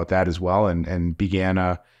something about that as well, and began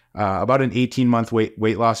about an 18-month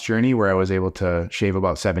weight loss journey where I was able to shave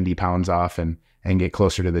about 70 pounds off and get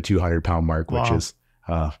closer to the 200-pound mark, which is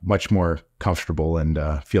much more comfortable and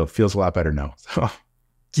feels a lot better now. So.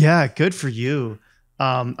 Yeah, good for you.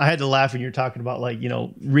 I had to laugh when you're talking about, like,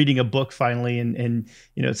 reading a book finally. And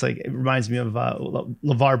it's like, it reminds me of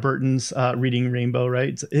LeVar Burton's Reading Rainbow, right?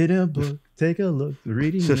 It's in a book, take a look,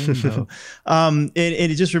 Reading Rainbow. And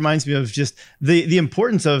it just reminds me of just the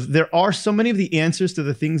importance of, there are so many of the answers to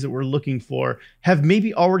the things that we're looking for have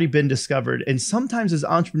maybe already been discovered. And sometimes as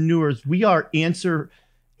entrepreneurs, we are answer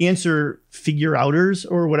figure outers,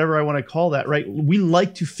 or whatever I want to call that, right? We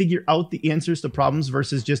like to figure out the answers to problems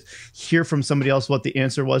versus just hear from somebody else what the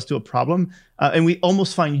answer was to a problem. And we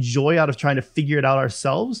almost find joy out of trying to figure it out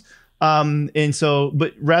ourselves.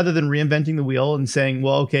 But rather than reinventing the wheel and saying,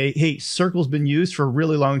 well, okay, hey, circle's been used for a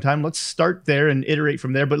really long time. Let's start there and iterate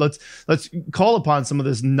from there. But let's call upon some of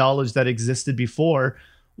this knowledge that existed before.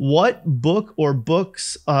 What book or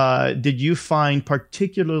books did you find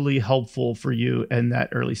particularly helpful for you in that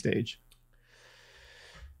early stage?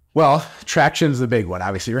 Well, Traction's the big one,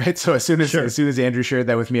 obviously, right? So as soon as Andrew shared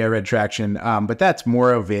that with me, I read Traction. But that's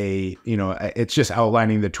more of a, it's just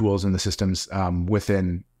outlining the tools and the systems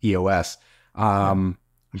within EOS.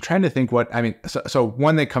 I'm trying to think so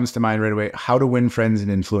one that comes to mind right away, How to Win Friends and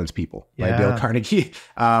Influence People by Dale Carnegie.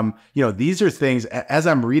 These are things, as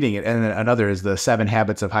I'm reading it, and another is The 7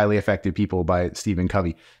 Habits of Highly Effective People by Stephen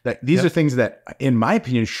Covey. These are things that, in my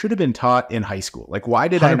opinion, should have been taught in high school. Like, why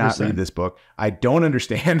did 100%. I not read this book? I don't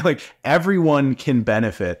understand. Like, everyone can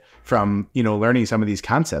benefit from, learning some of these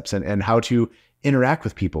concepts and how to interact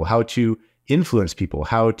with people, how to influence people,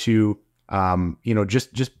 how to,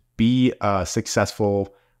 just be a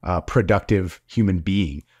successful, productive human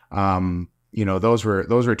being. Those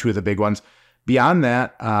were 2 of the big ones. Beyond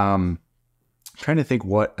that, I'm trying to think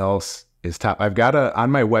what else is top. I've got on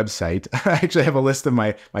my website, I actually have a list of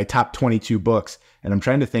my top 22 books, and I'm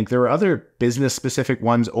trying to think. There were other business specific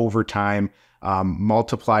ones over time.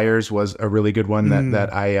 Multipliers was a really good one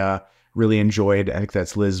that I really enjoyed. I think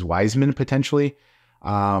that's Liz Wiseman potentially.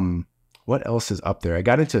 What else is up there? I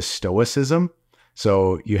got into Stoicism.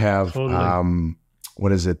 So you have,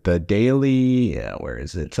 what is it? The Daily, where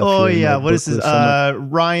is it? What is this?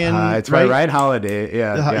 Ryan. It's by Ryan Holiday.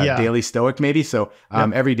 Daily Stoic maybe. So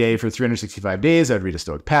every day for 365 days, I'd read a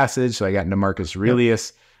Stoic passage. So I got into Marcus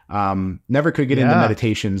Aurelius. Never could get into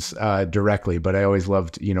meditations directly, but I always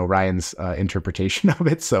loved, Ryan's interpretation of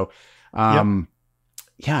it. So I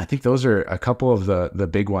think those are a couple of the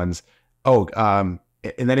big ones.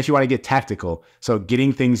 and then if you want to get tactical, so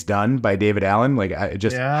Getting Things Done by David Allen, like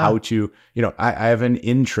how to, I have an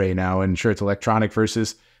in tray now, and sure, it's electronic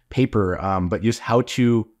versus paper, but just how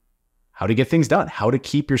to get things done, how to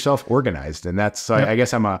keep yourself organized. And that's, so I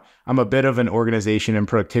guess I'm a bit of an organization and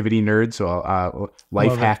productivity nerd. So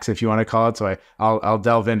life hacks, if you want to call it. So I'll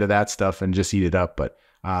delve into that stuff and just eat it up. But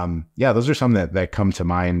those are some that come to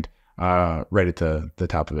mind right at the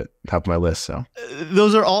top of my list. So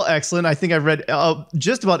those are all excellent. I think I've read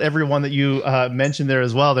just about every one that you mentioned there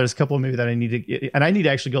as well. There's a couple maybe that I need to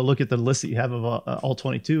actually go look at the list that you have of all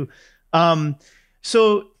 22.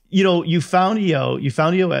 So, you found you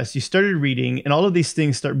found EOS, you started reading, and all of these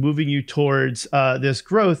things start moving you towards this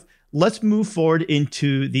growth. Let's move forward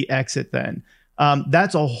into the exit then.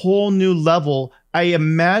 That's a whole new level. I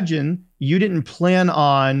imagine you didn't plan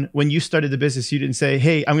on, when you started the business, you didn't say,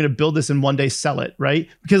 hey, I'm going to build this and one day sell it, right?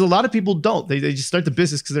 Because a lot of people don't. They just start the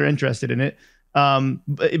business because they're interested in it.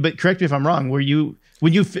 But correct me if I'm wrong. When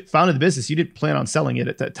you founded the business, you didn't plan on selling it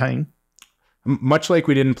at that time. Much like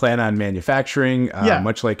we didn't plan on manufacturing,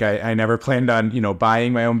 much like I never planned on,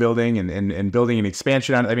 buying my own building and building an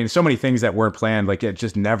expansion on it. I mean, so many things that weren't planned, like it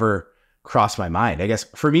just never crossed my mind. I guess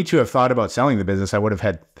for me to have thought about selling the business, I would have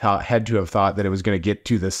had to have thought that it was going to get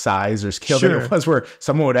to the size or scale that it was where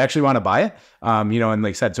someone would actually want to buy it. And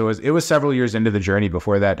like I said, so it was several years into the journey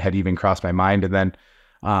before that had even crossed my mind. And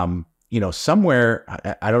then, somewhere,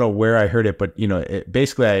 I don't know where I heard it, but,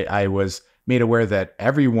 basically I was made aware that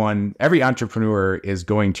every entrepreneur is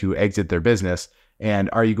going to exit their business. And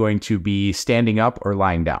are you going to be standing up or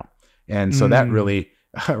lying down? And so that really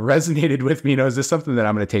resonated with me. Is this something that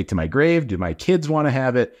I'm going to take to my grave? Do my kids want to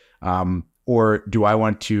have it? Or do I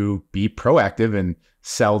want to be proactive and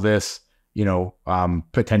sell this,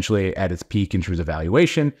 potentially at its peak in terms of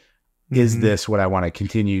valuation? Is this what I want to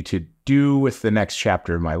continue to do with the next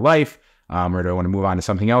chapter of my life? Or do I want to move on to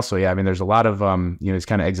something else? So there's a lot of, these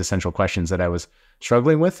kind of existential questions that I was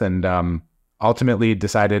struggling with, and ultimately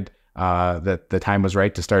decided that the time was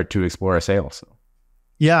right to start to explore a sale. So.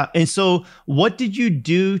 Yeah. And so what did you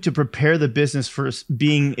do to prepare the business for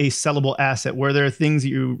being a sellable asset? Were there things that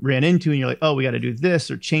you ran into and you're like, oh, we got to do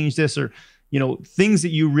this or change this, or, things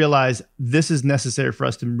that you realize this is necessary for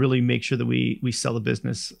us to really make sure that we sell the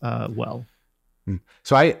business well?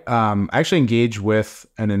 So I actually engaged with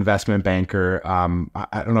an investment banker.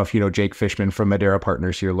 I don't know if you know Jake Fishman from Madera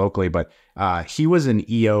Partners here locally, but he was an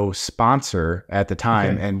EO sponsor at the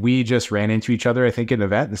time, and we just ran into each other, I think, at an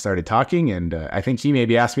event and started talking. And I think he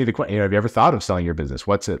maybe asked me the question, have you ever thought of selling your business?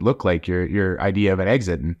 What's it look like, your idea of an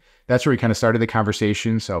exit? And that's where we kind of started the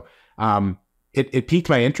conversation. So it piqued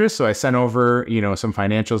my interest. So I sent over, some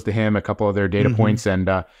financials to him, a couple of their data points. And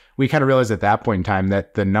we kind of realized at that point in time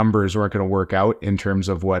that the numbers weren't going to work out in terms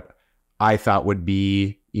of what I thought would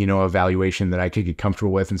be, a valuation that I could get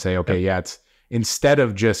comfortable with and say, okay, it's instead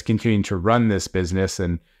of just continuing to run this business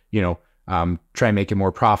and, try and make it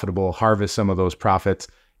more profitable, harvest some of those profits,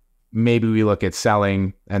 maybe we look at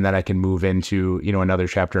selling and then I can move into, another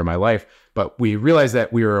chapter of my life. But we realized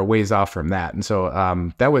that we were a ways off from that. And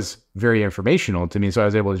so that was very informational to me. So I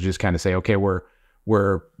was able to just kind of say, okay,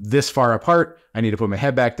 we're this far apart. I need to put my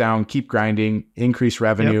head back down, keep grinding, increase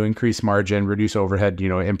revenue, increase margin, reduce overhead,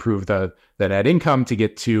 improve the net income to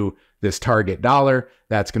get to this target dollar.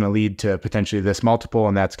 That's going to lead to potentially this multiple.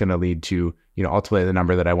 And that's going to lead to, ultimately the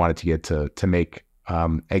number that I wanted to get to make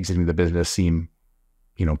exiting the business seem,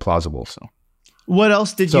 plausible. So what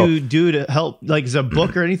else did you do to help? Like, is a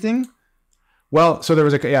book or anything? Well, so there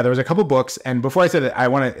was a couple books, and before I said it, I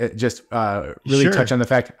want to just really touch on the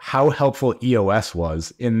fact how helpful EOS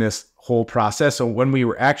was in this whole process. So when we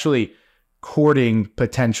were actually courting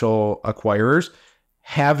potential acquirers,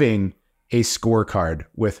 having a scorecard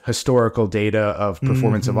with historical data of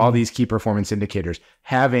performance of all these key performance indicators,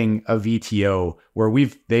 having a VTO where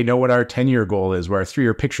they know what our 10-year goal is, what our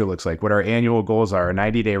 3-year picture looks like, what our annual goals are, our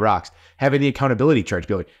 90-day rocks, having the accountability chart to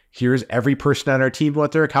be like, here's every person on our team,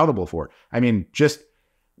 what they're accountable for. I mean,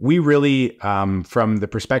 we really, from the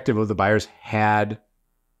perspective of the buyers, had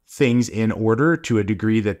things in order to a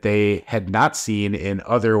degree that they had not seen in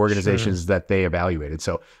other organizations that they evaluated.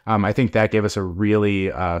 So I think that gave us a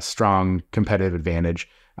really strong competitive advantage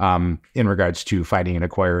in regards to finding an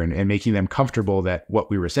acquirer and making them comfortable that what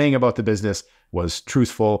we were saying about the business was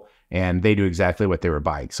truthful and they knew exactly what they were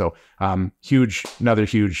buying. So another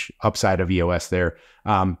huge upside of EOS there.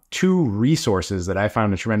 2 resources that I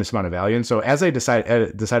found a tremendous amount of value in. So as I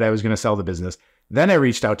decided I was going to sell the business, then I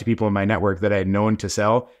reached out to people in my network that I had known to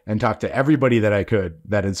sell and talked to everybody that I could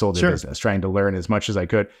that had sold their business, trying to learn as much as I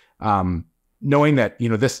could, knowing that,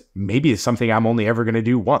 this maybe is something I'm only ever going to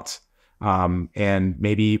do once. And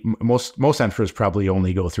maybe most entrepreneurs probably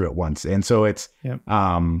only go through it once. And so it's,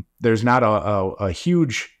 there's not a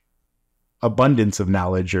huge abundance of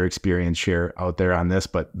knowledge or experience share out there on this,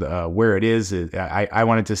 but where it is I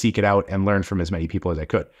wanted to seek it out and learn from as many people as I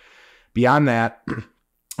could. Beyond that,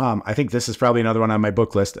 I think this is probably another one on my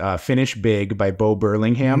book list. Finish Big by Bo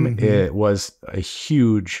Burlingham. It was a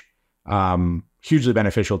hugely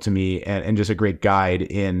beneficial to me, and just a great guide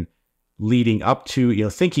in leading up to,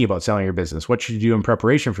 thinking about selling your business. What should you do in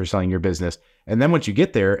preparation for selling your business? And then once you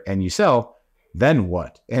get there and you sell, then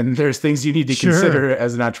what? And there's things you need to consider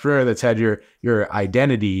as an entrepreneur that's had your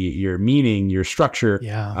identity, your meaning, your structure,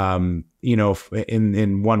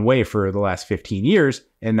 in one way for the last 15 years.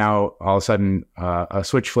 And now all of a sudden a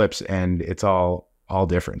switch flips and it's all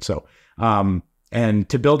different. So, and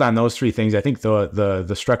to build on those three things, I think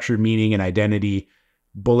the structure, meaning, and identity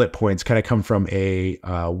bullet points kind of come from a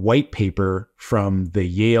white paper from the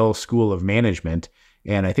Yale School of Management.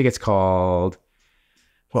 And I think it's called,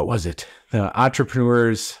 what was it? The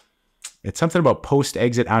entrepreneurs, it's something about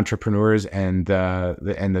post-exit entrepreneurs and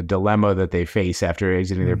the dilemma that they face after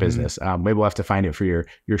exiting their business. Maybe we'll have to find it for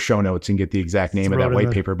your show notes and get the exact name of that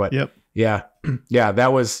white paper. But yeah,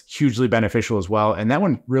 that was hugely beneficial as well. And that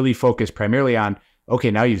one really focused primarily on,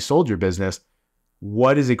 okay, now you've sold your business.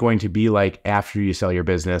 What is it going to be like after you sell your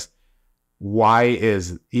business? Why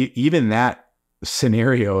is even that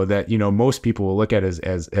scenario that, most people will look at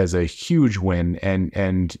as a huge win and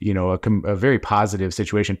a very positive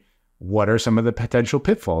situation? What are some of the potential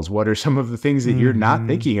pitfalls? What are some of the things that you're not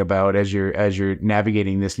thinking about as you're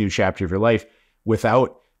navigating this new chapter of your life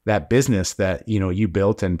without that business that, you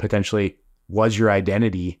built and potentially was your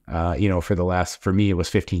identity, for me, it was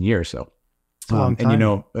 15 years. So,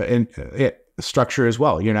 structure as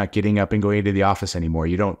well. You're not getting up and going to the office anymore.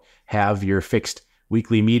 You don't have your fixed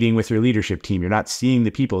weekly meeting with your leadership team. You're not seeing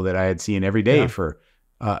the people that I had seen every day for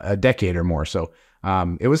a decade or more. So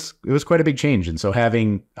it was quite a big change. And so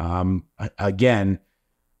having, again,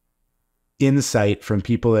 insight from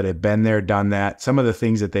people that have been there, done that, some of the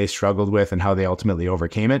things that they struggled with and how they ultimately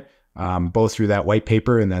overcame it, both through that white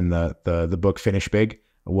paper and then the book Finish Big,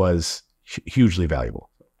 was hugely valuable.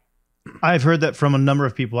 I've heard that from a number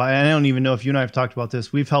of people. I don't even know if you and I have talked about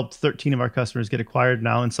this. We've helped 13 of our customers get acquired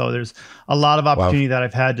now. And so there's a lot of opportunity that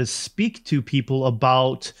I've had to speak to people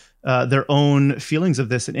about their own feelings of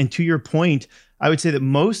this. And to your point, I would say that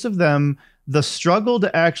most of them, the struggle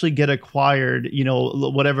to actually get acquired,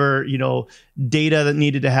 whatever, data that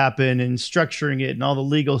needed to happen and structuring it and all the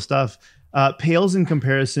legal stuff, pales in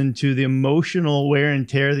comparison to the emotional wear and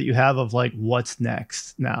tear that you have of like, what's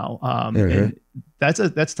next now? And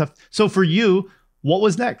that's tough. So for you, what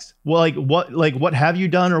was next? Well, what have you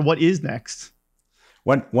done or what is next?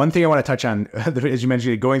 One thing I want to touch on, as you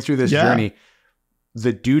mentioned, going through this journey,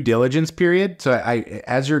 the due diligence period. So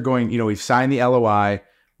as you're going, we've signed the LOI,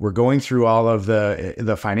 we're going through all of the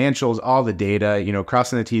financials, all the data,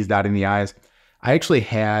 crossing the T's, dotting the I's. I actually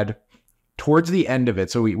had, towards the end of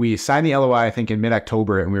it, so we signed the LOI, I think in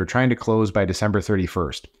mid-October, and we were trying to close by December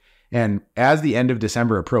 31st. And as the end of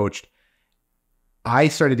December approached, I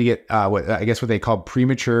started to get what they called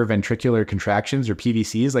premature ventricular contractions, or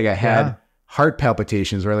PVCs. Like I had heart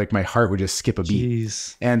palpitations where like my heart would just skip a beat.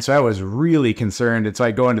 Jeez. And so I was really concerned. And so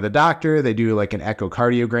I go into the doctor, they do like an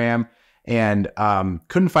echocardiogram, and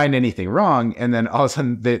couldn't find anything wrong. And then all of a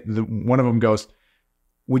sudden one of them goes,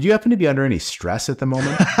 "Would you happen to be under any stress at the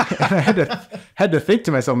moment?" And I had to think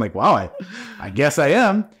to myself, I'm like, wow, I guess I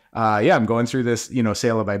am. I'm going through this,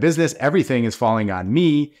 sale of my business. Everything is falling on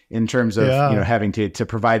me in terms of, having to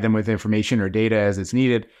provide them with information or data as it's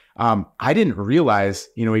needed. I didn't realize,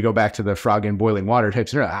 we go back to the frog in boiling water type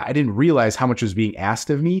scenario. I didn't realize how much was being asked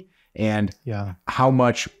of me and how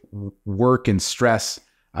much work and stress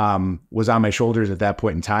was on my shoulders at that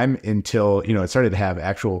point in time until, it started to have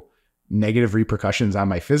actual negative repercussions on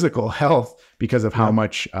my physical health because of how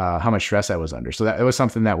much stress I was under. So that it was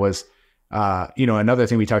something that was, another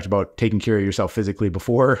thing we talked about, taking care of yourself physically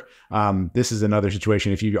before. This is another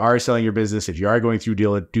situation. If you are selling your business, if you are going through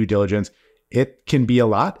due diligence, it can be a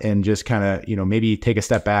lot, and just kind of, maybe take a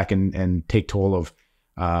step back and take toll of,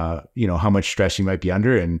 how much stress you might be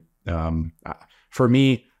under. And for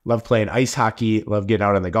me, love playing ice hockey, love getting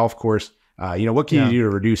out on the golf course. What can you do to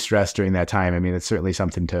reduce stress during that time? I mean, it's certainly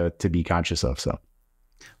something to be conscious of. So.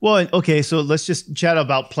 Well, okay, so let's just chat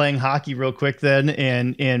about playing hockey real quick then,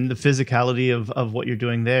 and the physicality of what you're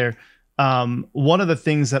doing there. One of the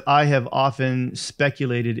things that I have often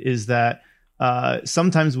speculated is that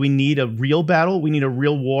sometimes we need a real battle. We need a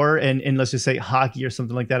real war. And let's just say hockey or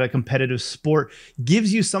something like that, a competitive sport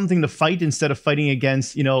gives you something to fight instead of fighting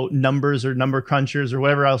against, numbers or number crunchers or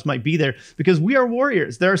whatever else might be there, because we are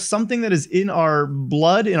warriors. There's something that is in our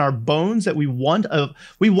blood, in our bones, that we want a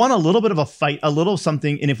little bit of a fight, a little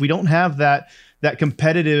something. And if we don't have that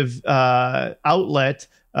competitive outlet,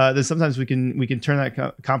 then sometimes we can turn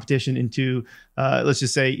that competition into, let's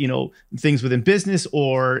just say, things within business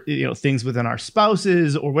or, things within our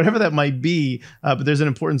spouses or whatever that might be. But there's an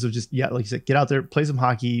importance of just, like you said, get out there, play some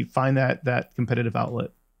hockey, find that competitive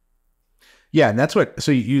outlet. Yeah. And that's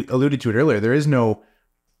so you alluded to it earlier. There is no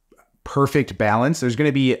perfect balance. There's going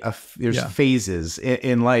to be phases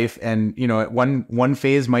in life. And, one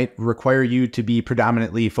phase might require you to be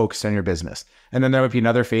predominantly focused on your business. And then there might be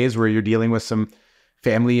another phase where you're dealing with some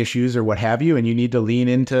family issues or what have you, and you need to lean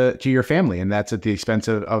into your family, and that's at the expense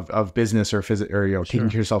of business or taking care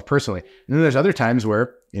of yourself personally. And then there's other times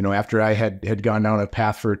where, after I had gone down a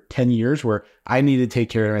path for 10 years where I needed to take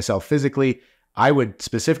care of myself physically, I would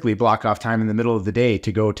specifically block off time in the middle of the day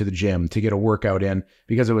to go to the gym, to get a workout in,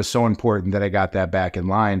 because it was so important that I got that back in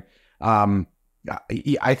line.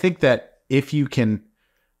 I think that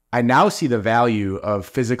I now see the value of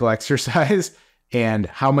physical exercise and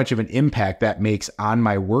how much of an impact that makes on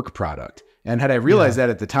my work product. And had I realized that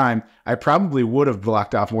at the time, I probably would have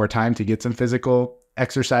blocked off more time to get some physical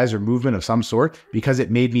exercise or movement of some sort, because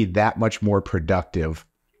it made me that much more productive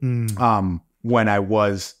when I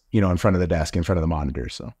was, in front of the desk, in front of the monitor.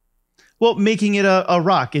 So. Well, making it a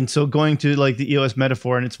rock. And so going to like the EOS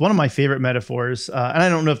metaphor, and it's one of my favorite metaphors. And I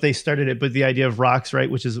don't know if they started it, but the idea of rocks, right?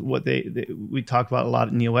 Which is what we talk about a lot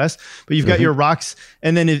in EOS, but you've got your rocks.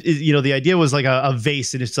 And then, the idea was like a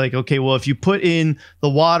vase, and it's like, okay, well, if you put in the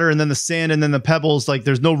water and then the sand and then the pebbles, like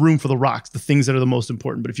there's no room for the rocks, the things that are the most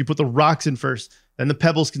important. But if you put the rocks in first, then the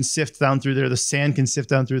pebbles can sift down through there. The sand can sift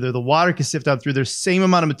down through there. The water can sift down through there. Same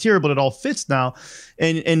amount of material, but it all fits now.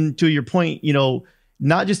 And to your point,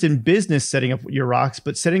 not just in business setting up your rocks,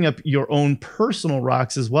 but setting up your own personal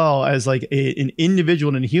rocks as well, as like an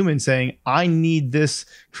individual and a human saying, I need this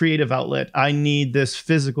creative outlet. I need this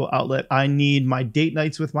physical outlet. I need my date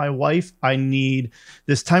nights with my wife. I need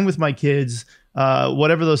this time with my kids,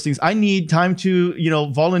 whatever those things. I need time to,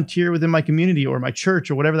 volunteer within my community or my church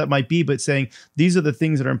or whatever that might be, but saying these are the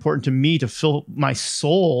things that are important to me to fill my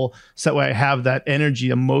soul, so that way I have that energy,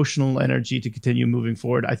 emotional energy, to continue moving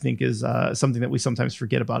forward, I think is something that we sometimes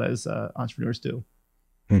forget about as entrepreneurs too.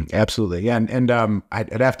 Absolutely. Yeah. And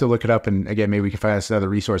I'd have to look it up, and again, maybe we can find us another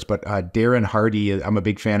resource, but Darren Hardy, I'm a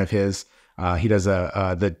big fan of his. He does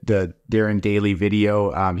the Darren Daily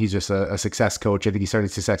video. He's just a success coach. I think he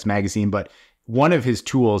started Success Magazine, but one of his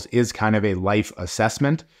tools is kind of a life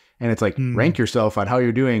assessment. And it's like, rank yourself on how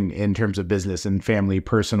you're doing in terms of business and family,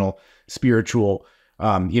 personal, spiritual,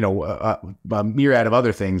 a myriad of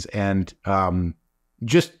other things. And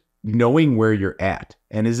just knowing where you're at.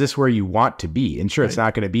 And is this where you want to be? And sure, it's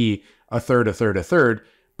not going to be a third,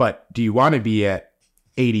 but do you want to be at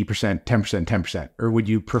 80%, 10%, 10%? Or would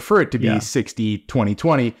you prefer it to be 60, 20,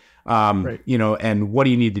 20? And what do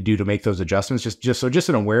you need to do to make those adjustments? Just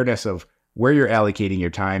an awareness of where you're allocating your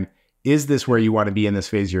time. Is this where you want to be in this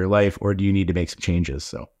phase of your life, or do you need to make some changes?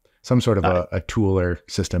 So some sort of a tool or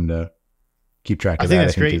system to keep track of that.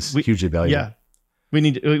 I think is hugely valuable. Yeah. We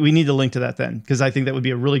need to link to that then, because I think that would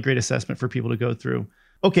be a really great assessment for people to go through.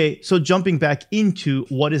 Okay, so jumping back into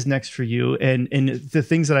what is next for you, and the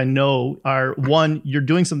things that I know are, one, you're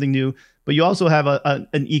doing something new, but you also have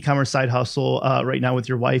an e-commerce side hustle right now with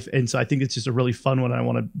your wife, and so I think it's just a really fun one. And I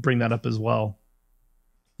want to bring that up as well.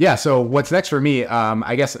 Yeah. So what's next for me?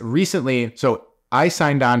 I guess recently, so I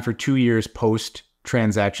signed on for 2 years post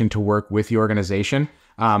transaction to work with the organization.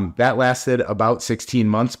 That lasted about 16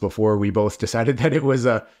 months before we both decided that it was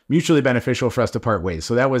mutually beneficial for us to part ways.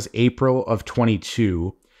 So that was April of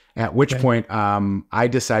 22, at which point I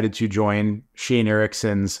decided to join Shane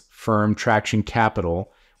Erickson's firm Traction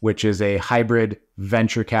Capital, which is a hybrid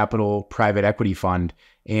venture capital private equity fund.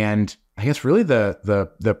 And I guess really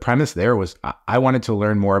the premise there was I wanted to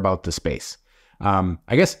learn more about the space. I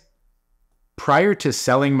guess prior to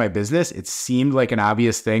selling my business, it seemed like an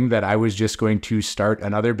obvious thing that I was just going to start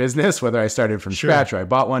another business, whether I started from scratch or I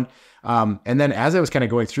bought one. And then as I was kind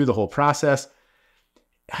of going through the whole process,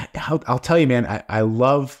 I'll tell you, man, I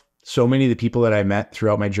love so many of the people that I met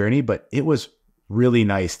throughout my journey, but it was really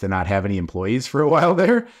nice to not have any employees for a while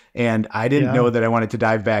there. And I didn't know that I wanted to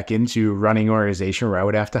dive back into running an organization where I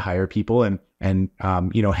would have to hire people and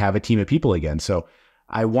have a team of people again. So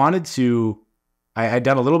I had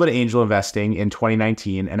done a little bit of angel investing in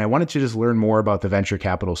 2019, and I wanted to just learn more about the venture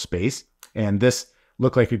capital space. And this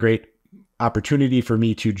looked like a great opportunity for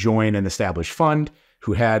me to join an established fund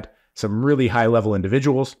who had some really high level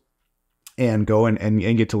individuals and go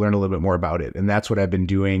and get to learn a little bit more about it. And that's what I've been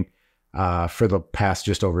doing for the past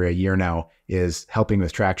just over a year now, is helping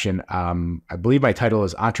with traction. I believe my title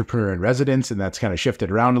is Entrepreneur in Residence, and that's kind of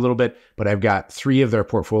shifted around a little bit, but I've got 3 of their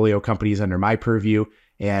portfolio companies under my purview.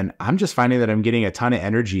 And I'm just finding that I'm getting a ton of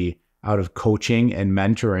energy out of coaching and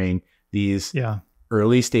mentoring these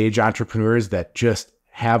early stage entrepreneurs that just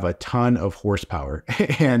have a ton of horsepower.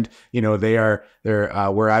 And, they're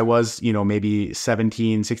where I was, maybe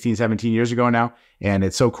 16, 17 years ago now. And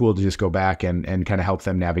it's so cool to just go back and kind of help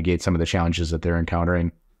them navigate some of the challenges that they're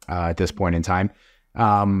encountering at this point in time.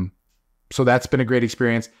 So that's been a great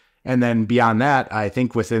experience. And then beyond that, I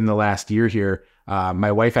think within the last year here,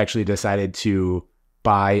 my wife actually decided to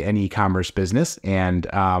buy an e-commerce business. And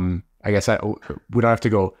I guess we don't have to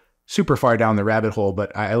go super far down the rabbit hole,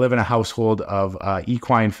 but I live in a household of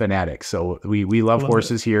equine fanatics. So we love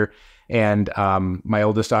horses here. And my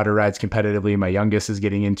oldest daughter rides competitively. My youngest is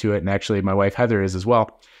getting into it. And actually my wife, Heather, is as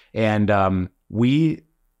well. And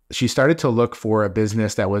she started to look for a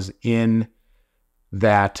business that was in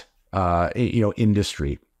that,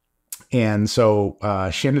 industry. And so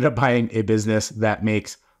she ended up buying a business that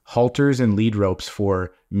makes halters and lead ropes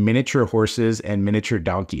for miniature horses and miniature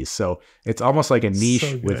donkeys. So it's almost like a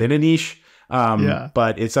niche within a niche.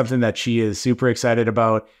 But it's something that she is super excited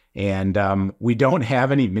about. And we don't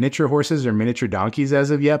have any miniature horses or miniature donkeys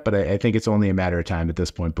as of yet, but I think it's only a matter of time at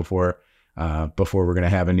this point before we're going to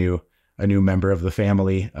have a new member of the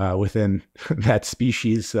family within that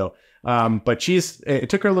species. So, but it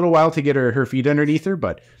took her a little while to get her feet underneath her,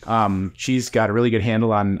 but she's got a really good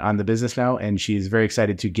handle on the business now, and she's very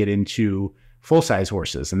excited to get into full-size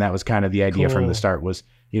horses. And that was kind of the idea from the start was,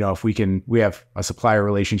 if we have a supplier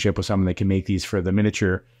relationship with someone that can make these for the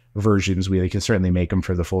miniature versions, we can certainly make them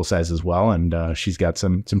for the full size as well. And she's got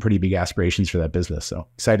some pretty big aspirations for that business. So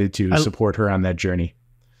excited to support her on that journey.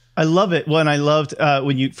 I love it. Well, and I loved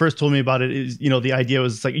when you first told me about it, is, the idea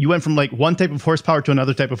was like you went from like one type of horsepower to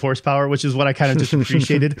another type of horsepower, which is what I kind of just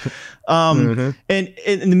appreciated. And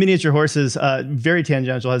the miniature horses, very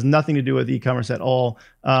tangential, has nothing to do with e-commerce at all.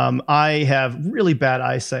 I have really bad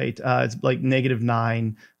eyesight. It's like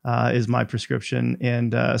 -9 is my prescription.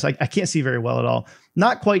 And so I can't see very well at all.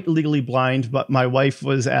 Not quite legally blind, but my wife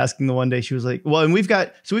was asking the one day, she was like, well, and we've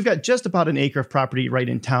got just about an acre of property right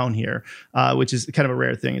in town here, which is kind of a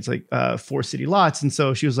rare thing. It's like 4 city lots. And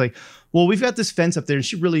so she was like, well, we've got this fence up there, and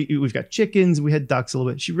we've got chickens, we had ducks a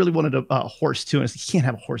little bit. She really wanted a horse too. And I said, you can't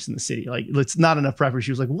have a horse in the city. Like, it's not enough property.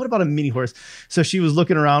 She was like, what about a mini horse? So she was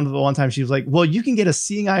looking around the one time. She was like, well, you can get a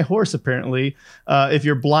seeing eye horse apparently, if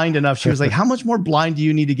you're blind enough. She was like, how much more blind do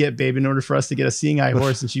you need to get, babe, in order for us to get a seeing eye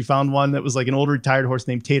horse? And she found one that was like an old retired horse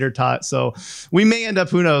named Tater Tot. So we may end up,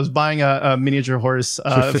 who knows, buying a miniature horse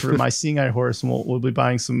for my seeing eye horse, and we'll be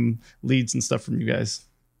buying some leads and stuff from you guys.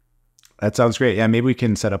 That sounds great. Yeah, maybe we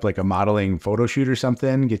can set up like a modeling photo shoot or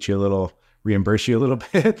something, reimburse you a little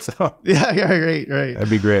bit. So yeah, great. That'd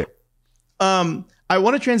be great. I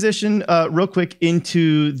want to transition real quick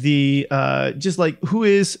into the just like, who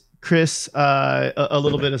is Chris a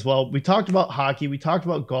little bit as well. We talked about hockey, we talked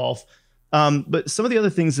about golf, but some of the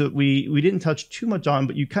other things that we didn't touch too much on,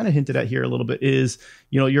 but you kind of hinted at here a little bit is,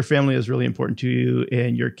 your family is really important to you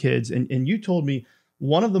and your kids. And you told me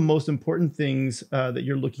one of the most important things that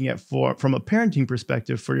you're looking at from a parenting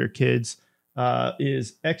perspective for your kids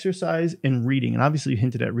is exercise and reading. And obviously you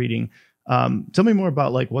hinted at reading. Tell me more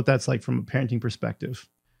about like what that's like from a parenting perspective.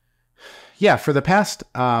 Yeah, for the past,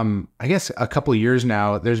 I guess a couple of years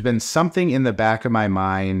now, there's been something in the back of my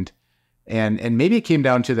mind, and maybe it came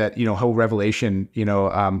down to that, whole revelation,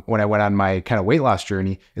 when I went on my kind of weight loss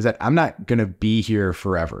journey, is that I'm not going to be here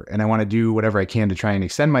forever. And I want to do whatever I can to try and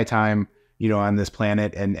extend my time, on this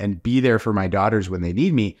planet and be there for my daughters when they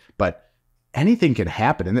need me. But anything can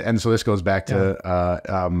happen. And so this goes back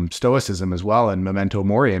to stoicism as well, and memento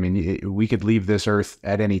mori. I mean, we could leave this earth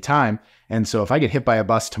at any time. And so if I get hit by a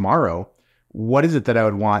bus tomorrow, what is it that I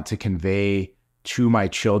would want to convey to my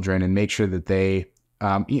children and make sure that they,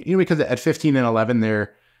 because at 15 and 11,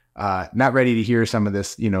 they're not ready to hear some of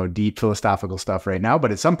this, deep philosophical stuff right now,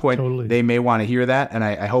 but at some point they may want to hear that. And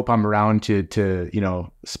I hope I'm around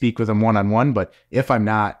to speak with them one-on-one. But if I'm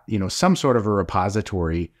not, some sort of a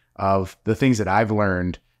repository of the things that I've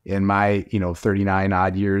learned in my, 39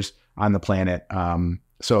 odd years on the planet.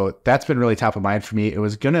 So that's been really top of mind for me.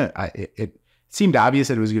 It seemed obvious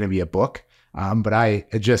that it was going to be a book. But I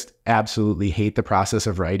just absolutely hate the process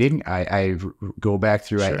of writing. I go back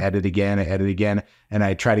through, I edit again, and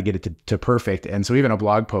I try to get it to perfect. And so even a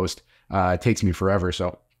blog post takes me forever.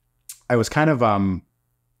 So I was kind of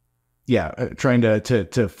trying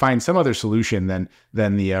to find some other solution than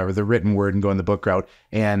the written word and going the book route.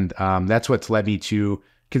 And that's what's led me to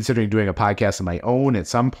considering doing a podcast of my own at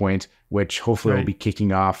some point, which hopefully will be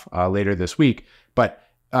kicking off later this week. But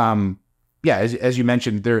as you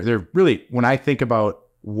mentioned, they're really, when I think about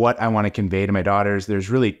what I want to convey to my daughters, there's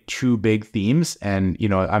really two big themes. And,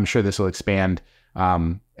 I'm sure this will expand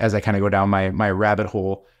as I kind of go down my rabbit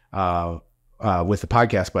hole with the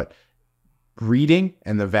podcast, but reading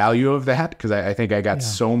and the value of that, because I think I got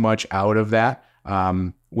so much out of that,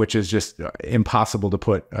 which is just impossible to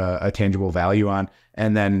put a tangible value on.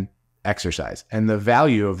 And then exercise and the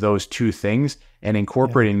value of those two things and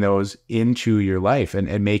incorporating those into your life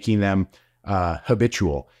and making them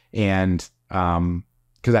habitual. And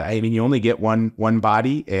because you only get one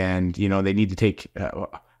body, and they need to take.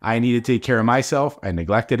 I need to take care of myself. I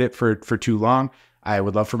neglected it for too long. I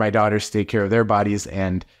would love for my daughters to take care of their bodies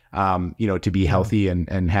and to be healthy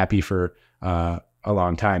and happy for a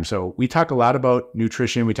long time. So we talk a lot about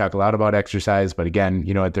nutrition. We talk a lot about exercise, but again,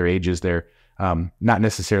 at their ages, they're not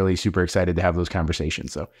necessarily super excited to have those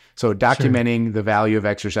conversations. So documenting the value of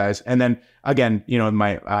exercise. And then again,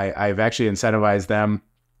 I've actually incentivized them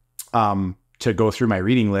to go through my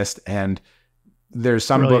reading list, and there's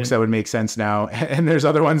some books that would make sense now, and there's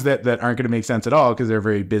other ones that aren't going to make sense at all because they're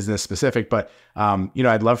very business specific. But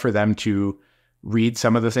I'd love for them to read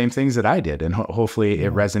some of the same things that I did, and hopefully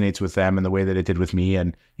it resonates with them in the way that it did with me.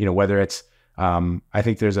 And whether it's I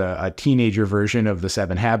think there's a teenager version of the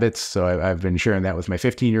 7 Habits. So I've been sharing that with my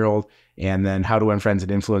 15-year-old, and then How to Win Friends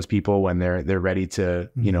and Influence People when they're ready to,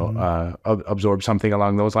 absorb something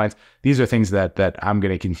along those lines. These are things that I'm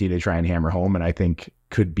going to continue to try and hammer home, and I think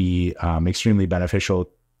could be extremely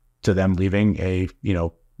beneficial to them leaving a,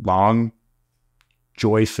 long,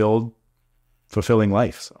 joy-filled, fulfilling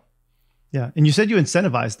life. So. Yeah. And you said you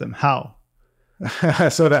incentivized them. How?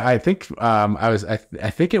 So that I think I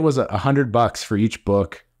think it was $100 for each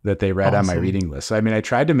book that they read on my reading list. So I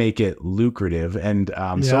tried to make it lucrative, and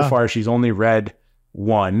so far she's only read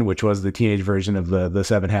one, which was the teenage version of the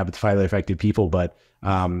 7 Habits of Highly Effective People. But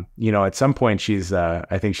at some point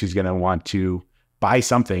I think she's going to want to buy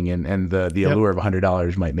something, and the allure of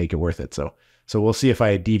 $100 might make it worth it. So we'll see if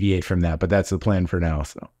I deviate from that, but that's the plan for now.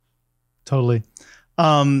 So totally.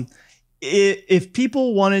 If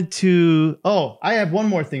people wanted to, I have one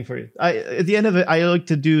more thing for you. At the end of it, I like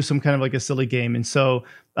to do some kind of like a silly game. And so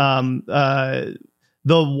the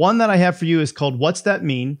one that I have for you is called What's That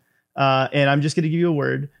Mean? And I'm just going to give you a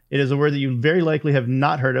word. It is a word that you very likely have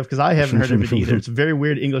not heard of, because I haven't heard of it either. It's a very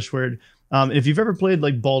weird English word. If you've ever played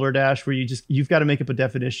like Balderdash, where you've got to make up a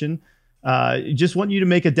definition, just want you to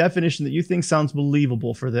make a definition that you think sounds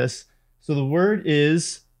believable for this. So the word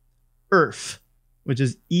is ERF, which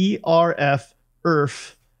is ERF,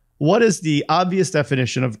 ERF. What is the obvious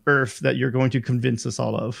definition of ERF that you're going to convince us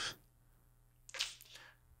all of?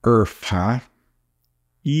 ERF, huh?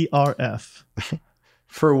 ERF.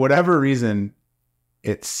 For whatever reason,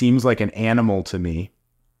 it seems like an animal to me.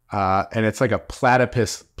 And it's like a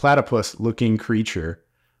platypus looking creature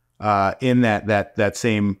in that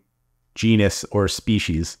same genus or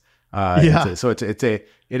species. It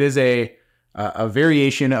is a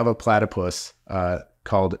variation of a platypus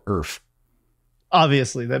called ERF.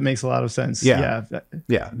 Obviously, that makes a lot of sense. Yeah.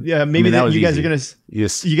 Maybe you guys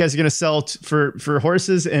are gonna sell for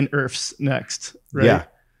horses and ERFs next, right?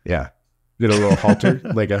 Yeah. Get a little halter,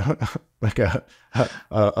 like a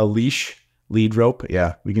lead rope.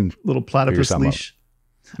 Yeah, we can little platypus leash.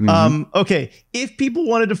 Okay, if people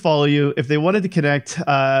wanted to follow you, if they wanted to connect,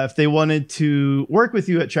 if they wanted to work with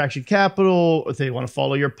you at Traction Capital, if they want to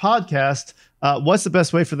follow your podcast, what's the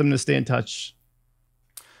best way for them to stay in touch?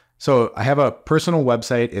 So I have a personal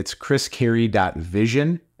website. It's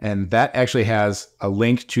chriscarey.vision. And that actually has a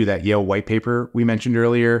link to that Yale white paper we mentioned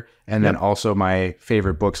earlier. And then also my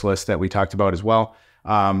favorite books list that we talked about as well.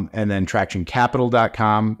 And then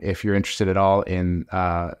tractioncapital.com if you're interested at all in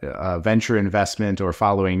venture investment or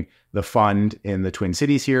following the fund in the Twin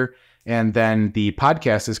Cities here. And then the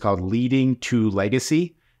podcast is called Leading to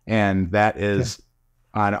Legacy. And that is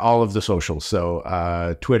on all of the socials.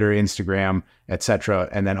 So Twitter, Instagram, etc.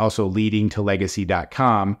 And then also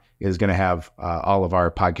leadingtolegacy.com is going to have all of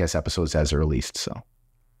our podcast episodes as they're released. So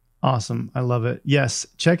awesome. I love it. Yes.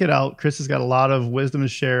 Check it out. Chris has got a lot of wisdom to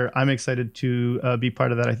share. I'm excited to be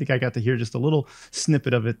part of that. I think I got to hear just a little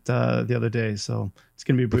snippet of it the other day. So it's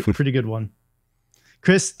going to be a pretty good one.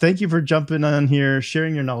 Chris, thank you for jumping on here,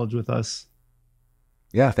 sharing your knowledge with us.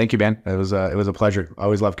 Yeah. Thank you, man. It was a pleasure. I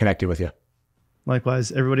always love connecting with you.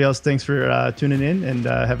 Likewise. Everybody else, thanks for tuning in, and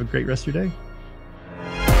have a great rest of your day.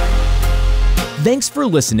 Thanks for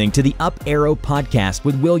listening to the Up Arrow Podcast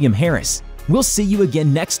with William Harris. We'll see you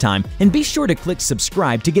again next time, and be sure to click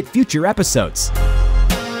subscribe to get future episodes.